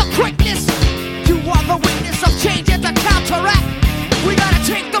movement with the quickness. You are the witness of change and the counteract. We gotta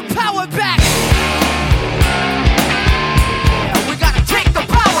take the power back. We gotta take the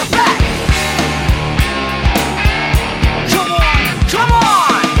power back. Come on, come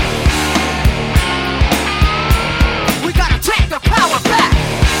on. We gotta take the power back.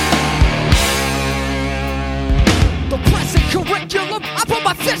 The present curriculum, I put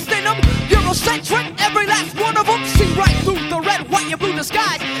my fist in them. Eurocentric, every last one of them. See right through the red, white, and blue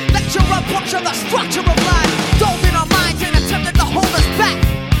disguise. Lecture up, puncture the structure of life. Dove in our minds and attempted to hold us back.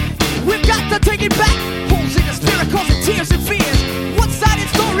 We've got to take it back. Holes in the spirit causing tears and fears. One-sided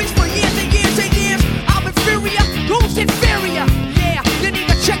stories for years and years and years. I'm inferior, who's inferior? Yeah, you need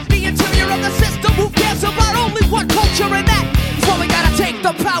to check the interior of the system. Who cares about only one culture and that? So we gotta take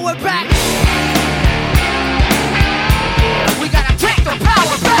the power back. We gotta take the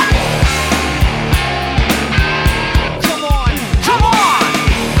power back. Come on, come on.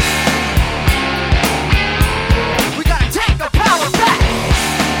 We gotta take the power back.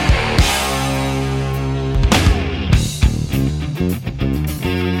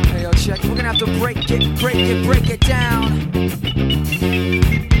 Hey, yo, check. We're gonna have to break it down.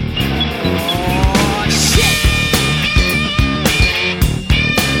 Oh, shit.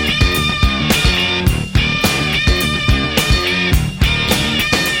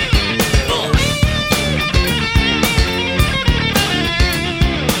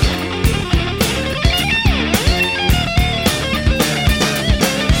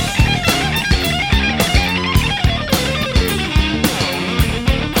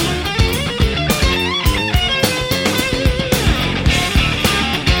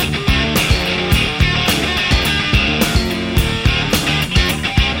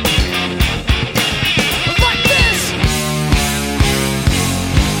 Like this.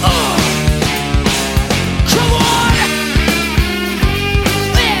 Come on.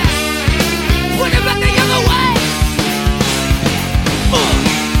 Yeah. Put it back the other way.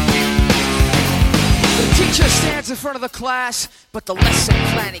 The teacher stands in front of the class, but the lesson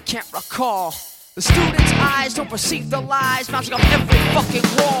plan he can't recall. The students' eyes don't perceive the lies bouncing off every fucking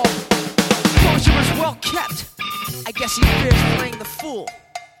wall. Closure is well kept. I guess he fears playing the fool.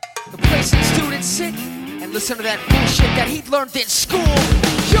 The place the students sit and listen to that bullshit that he learned in school.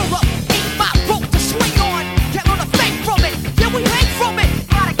 Europe ain't my rope to swing on. Can't learn a thing from it. Yeah, we hang from it.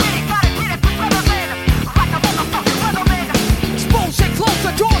 Gotta get it, put weatherman. Like a motherfucking weatherman. Expose and close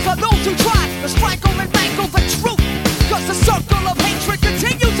the doors on those who try to strangle and mangle the truth. Cause the circle of hatred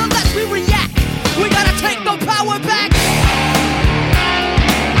continues unless we react. We gotta take the power back.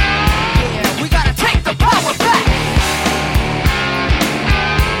 Yeah, we gotta take the power back.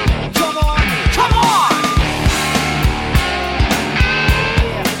 Come on, come on.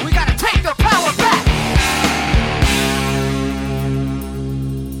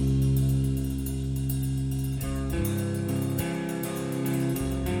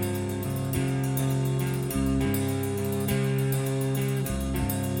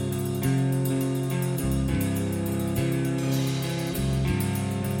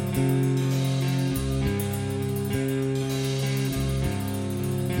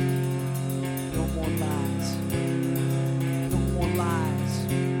 No more lies. No more lies.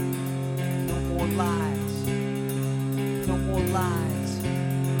 No more lies. No more lies.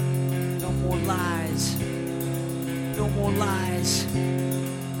 No more lies. No more lies.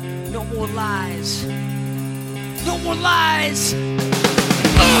 No more lies. No more lies.